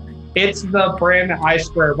 It's the brand that I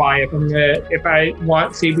swear by. If I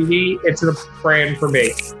want CBD, it's the brand for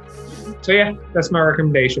me. So yeah, that's my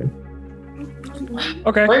recommendation.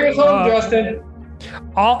 Okay. Bring us home, Justin.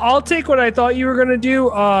 I'll take what I thought you were gonna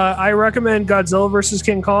do. I recommend Godzilla vs.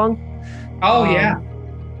 King Kong. Oh yeah.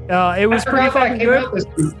 It was pretty fucking good.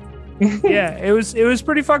 Yeah, it was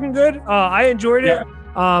pretty fucking good. I enjoyed it.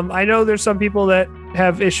 I know there's some people that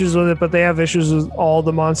have issues with it, but they have issues with all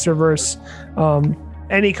the MonsterVerse,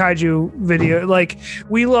 any kaiju video. Like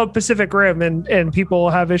we love Pacific Rim, and people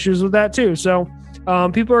have issues with that too. So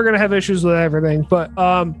people are gonna have issues with everything. But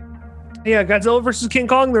yeah, Godzilla vs. King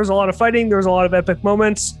Kong. There's a lot of fighting. There's a lot of epic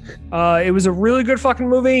moments. It was a really good fucking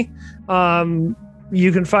movie.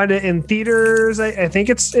 You can find it in theaters. I think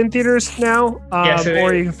it's in theaters now. Yes,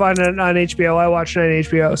 or you can find it on HBO. I watched it on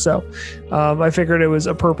HBO, so I figured it was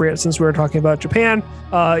appropriate since we were talking about Japan,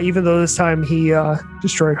 even though this time he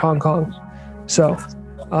destroyed Hong Kong. So,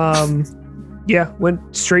 yeah, went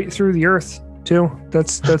straight through the earth, too.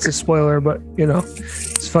 That's a spoiler, but, you know,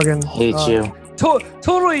 it's fucking... Hate you.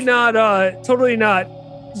 Totally not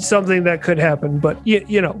something that could happen, but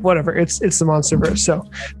you know, whatever. It's the MonsterVerse, so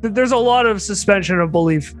there's a lot of suspension of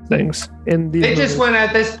belief things in these. They just went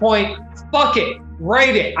at this point. Fuck it,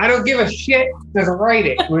 write it. I don't give a shit. Just write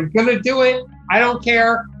it. We're gonna do it. I don't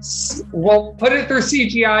care. We'll put it through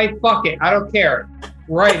CGI. Fuck it. I don't care.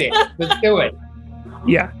 Write it. Let's do it.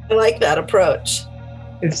 Yeah, I like that approach.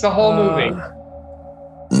 It's the whole movie.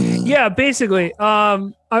 Yeah, basically.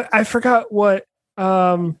 I forgot what.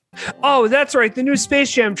 Oh, that's right. The new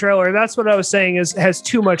Space Jam trailer. That's what I was saying. Has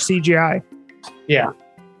too much CGI. Yeah,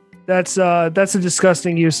 that's a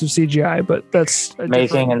disgusting use of CGI. But that's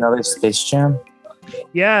Making another Space Jam.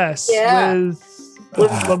 Yes. Yeah. With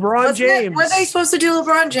LeBron James. Were they supposed to do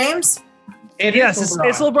LeBron James? Yes,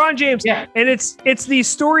 it's LeBron James. Yeah. And it's the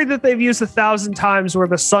story that they've used 1,000 times where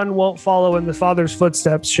the son won't follow in the father's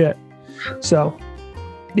footsteps shit. So,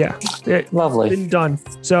 yeah. Lovely. Been done.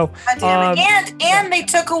 So, God damn it. And they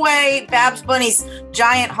took away Babs Bunny's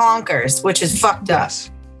giant honkers, which is fucked up.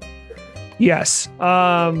 Yes.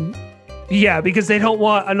 Yeah, because they don't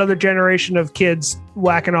want another generation of kids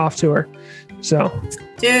whacking off to her. So,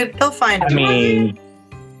 dude, they'll find I him. mean,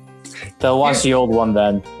 they'll watch the old one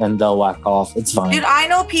then, and they'll whack off. It's fine. Dude, I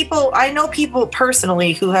know people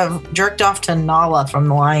personally who have jerked off to Nala from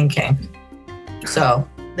The Lion King. So,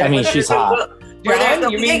 I mean, she's hot.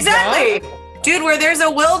 Exactly. John? Dude, where there's a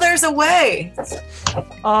will, there's a way.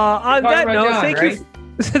 on that note, John,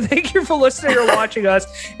 thank you for listening or watching us.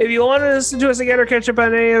 If you want to listen to us again or catch up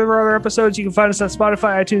on any of our other episodes, you can find us on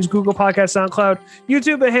Spotify, iTunes, Google Podcasts, SoundCloud,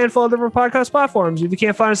 YouTube, and a handful of different podcast platforms. If you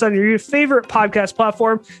can't find us on your favorite podcast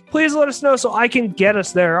platform, please let us know so I can get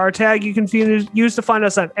us there. Our tag you can use to find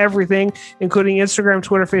us on everything, including Instagram,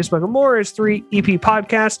 Twitter, Facebook, and more, is 3EP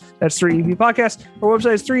Podcast. That's 3EP Podcast. Our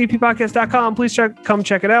website is 3eppodcast.com. Please come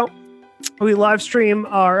check it out. We live stream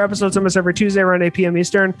our episodes almost every Tuesday around 8 p.m.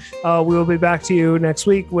 Eastern. We will be back to you next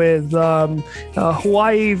week with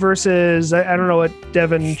Hawaii versus, I don't know what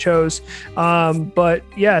Devin chose. But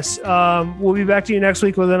yes, we'll be back to you next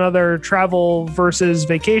week with another travel versus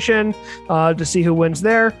vacation to see who wins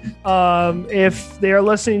there. If they are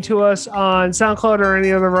listening to us on SoundCloud or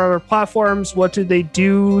any of our other platforms, what do they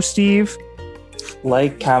do, Steve?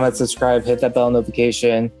 Like, comment, subscribe, hit that bell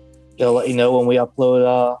notification. It'll let you know when we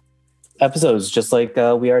upload episodes, just like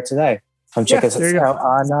we are today. Come check us out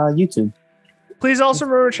on YouTube. Please also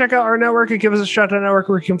remember to check out our network and give us a shout out network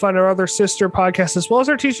where you can find our other sister podcasts as well as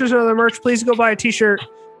our t-shirts and other merch. Please go buy a t-shirt.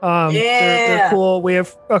 They're cool. We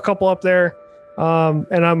have a couple up there,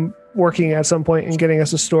 and I'm working at some point in getting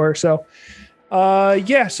us a store. So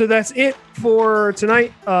so that's it for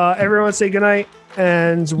tonight. Everyone say goodnight,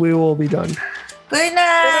 and we will be done. Good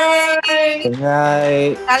night. Good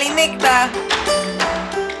night. Kalimikta.